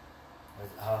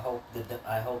 I hope the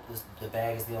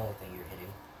bag is the only thing you're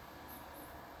hitting.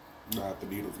 Nah, the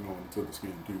needle's going to the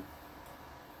skin too.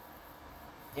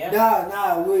 Yeah.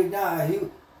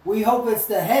 We hope it's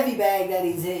the heavy bag that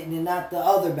he's hitting and not the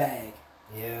other bag.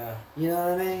 Yeah. You know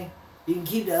what I mean? You can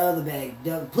keep the other bag.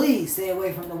 Please stay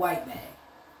away from the white bag.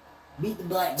 Beat the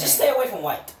black bag. Just stay away from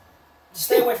white. Just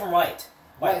stay away from white.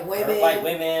 White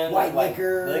women, white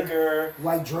liquor,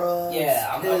 white drugs. Yeah,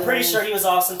 I'm pretty sure he was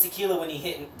off some tequila when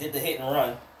he did the hit and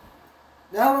run.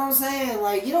 That's what I'm saying.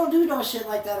 Like, you don't do no shit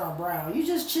like that on Brown. You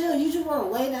just chill. You just want to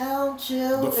lay down,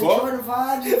 chill, enjoy the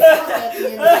vibes, and fuck at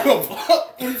the end of the night.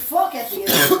 And fuck at the end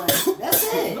of the night. That's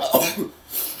it.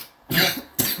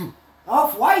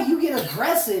 Off-White, you get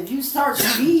aggressive. You start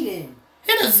speeding.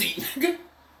 Hennessy.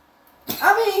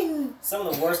 I mean... Some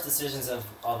of the worst decisions of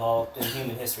all in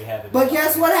human history have been. But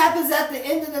guess what happens at the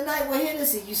end of the night with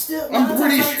Hennessy? You still... I'm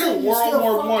pretty sure World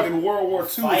War I and World War II...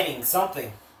 Fighting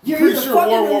something. I'm pretty sure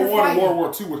World War I and World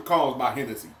War II was caused by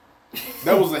Hennessy.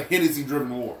 That was a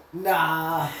Hennessy-driven war.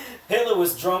 Nah. Hitler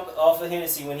was drunk off of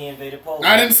Hennessy when he invaded Poland.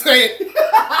 I didn't say it.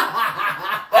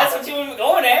 That's what you were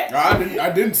going at.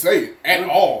 I didn't say it at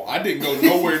all. I didn't go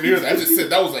nowhere near that. I just said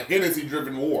that was a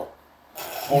Hennessy-driven war.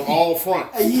 On all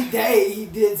fronts. He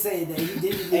did say that. He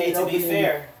didn't. Hey, to be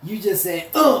fair, you just said,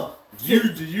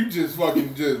 You just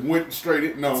fucking just went straight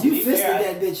in. No. You fisted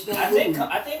that bitch.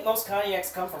 I think most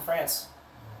cognacs come from France.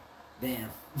 Damn.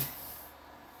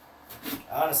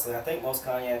 Honestly, I think most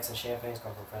cognacs and champagnes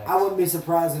come from France. I wouldn't be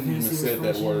surprised if you said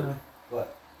that word.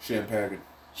 What? Champagne.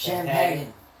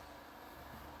 Champagne.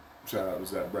 Shout out to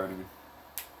Zach Brannigan.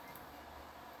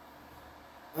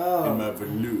 Oh. And my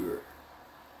velour.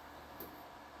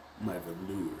 My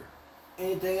velour.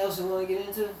 Anything else you want to get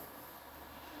into?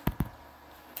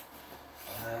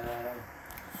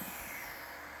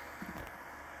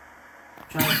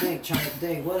 Trying to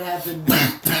think. What happened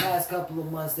the past couple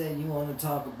of months that you want to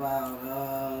talk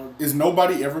about? Is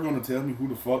nobody ever going to tell me who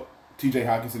the fuck TJ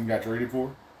Hawkinson got traded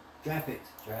for? Draft picks.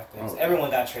 Oh.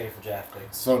 Everyone got traded for draft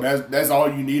picks. So that's all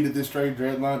you needed this trade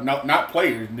deadline? No, not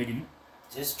players, nigga.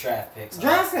 Just draft picks.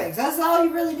 Draft picks. That's all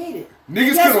you really needed.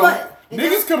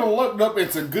 Niggas could have looked up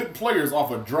into good players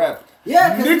off a draft.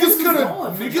 Yeah,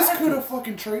 niggas could have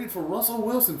fucking traded for Russell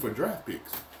Wilson for draft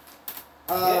picks.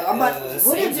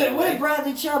 What did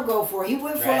Bradley Chubb go for? He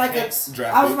went for like I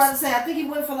was about to say, I think he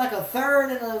went for like a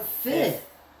third and a fifth.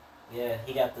 Yeah,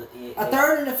 he got a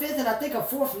third and a fifth, and I think a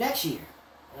fourth next year.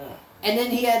 And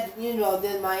then he had,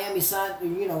 then Miami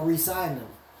re-signed him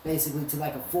basically to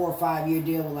like a 4 or 5 year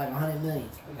deal with like $100 million.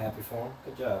 I'm happy for him.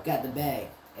 Good job. Got the bag.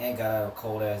 And got out of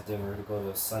cold ass Denver to go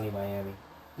to sunny Miami.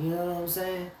 You know what I'm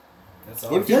saying? That's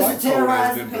all. What if he liked to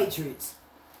terrorize the Patriots.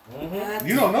 Mm-hmm.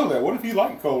 You don't know that. What if he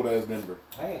liked cold ass Denver?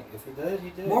 Hey, if he did, he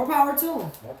did. More power to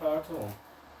him. More power to him.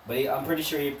 But I'm pretty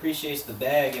sure he appreciates the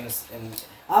bag in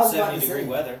 70-degree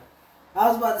weather. I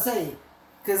was about to say,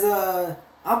 because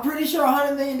I'm pretty sure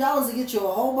 $100 million to get you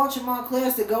a whole bunch of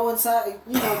Montclairs to go inside,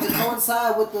 to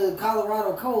coincide with the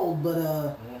Colorado cold.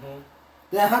 But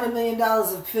that $100 million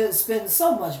have spent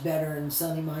so much better in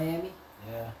sunny Miami.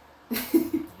 Yeah.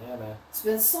 Yeah, man.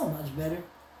 Spends so much better.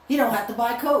 He don't have to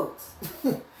buy coats.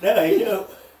 No, he don't.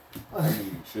 I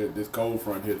mean, shit, this cold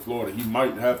front hit Florida. He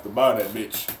might have to buy that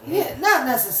bitch. Yeah, not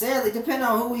necessarily. Depending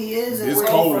on who he is and this where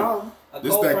cold, he's from.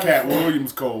 This that Cat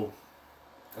Williams cold.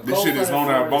 This shit is on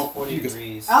our bump. 40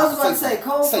 degrees. I was about to say,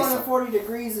 cold front at 40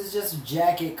 degrees is just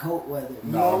jacket coat weather.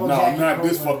 No, not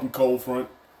this fucking cold front.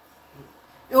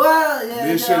 Well, yeah.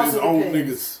 This shit is on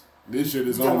niggas. This shit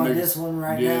is on niggas. This one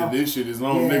right now. Yeah, this shit is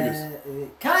on niggas.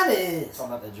 It kind of is.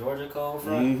 Talking about the Georgia cold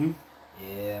front? Mm-hmm.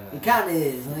 Yeah, man. It kind of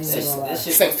is. That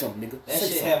shit, say something, nigga. That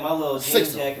shit had my little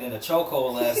jeans jacket in a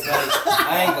chokehold last night.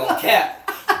 I ain't gonna cap.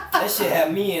 That shit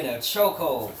had me in a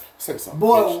chokehold. Say something.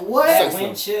 Boy, bitch. what? That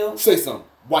wind chill. Say something.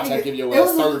 Watch I give your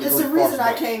ass 30 It's the reason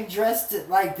I came dressed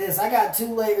like this. I got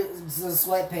 2 layers of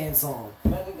sweatpants on.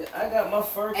 I got my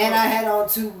fur. And I had on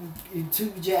two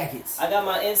jackets. I got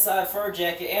my inside fur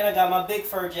jacket and I got my big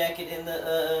fur jacket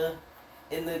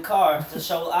in the car to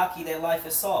show Aki that life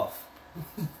is soft.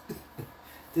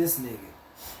 This nigga.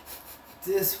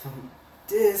 This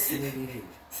nigga here.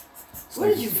 Where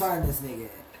did you find this nigga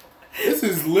at? This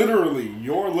is literally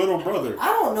your little brother. I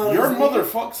don't know. Your mother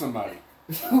fucked somebody.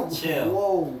 Chill.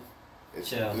 Whoa.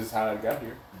 Chill. This is how I got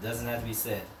here. Doesn't have to be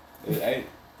said. It ain't.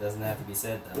 Doesn't have to be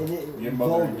said though. Your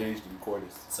mother engaged in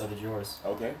coitus. So did yours.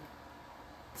 Okay.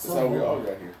 That's how we all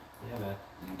got here. Yeah, man.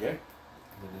 Okay.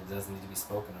 But it doesn't need to be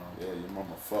spoken on. Yeah, your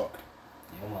mama fucked.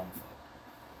 Your mama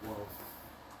fucked. Whoa.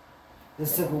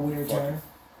 This took a weird turn. It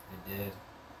did.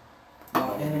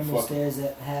 While animal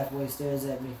halfway stares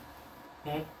at me.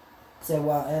 Said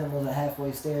while animals are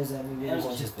halfway stares at me.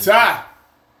 Ty!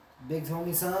 Big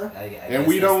homie son. And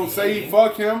we don't say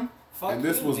fuck him. And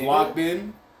this was locked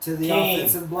in to the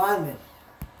offensive blindmen.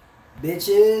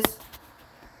 Bitches.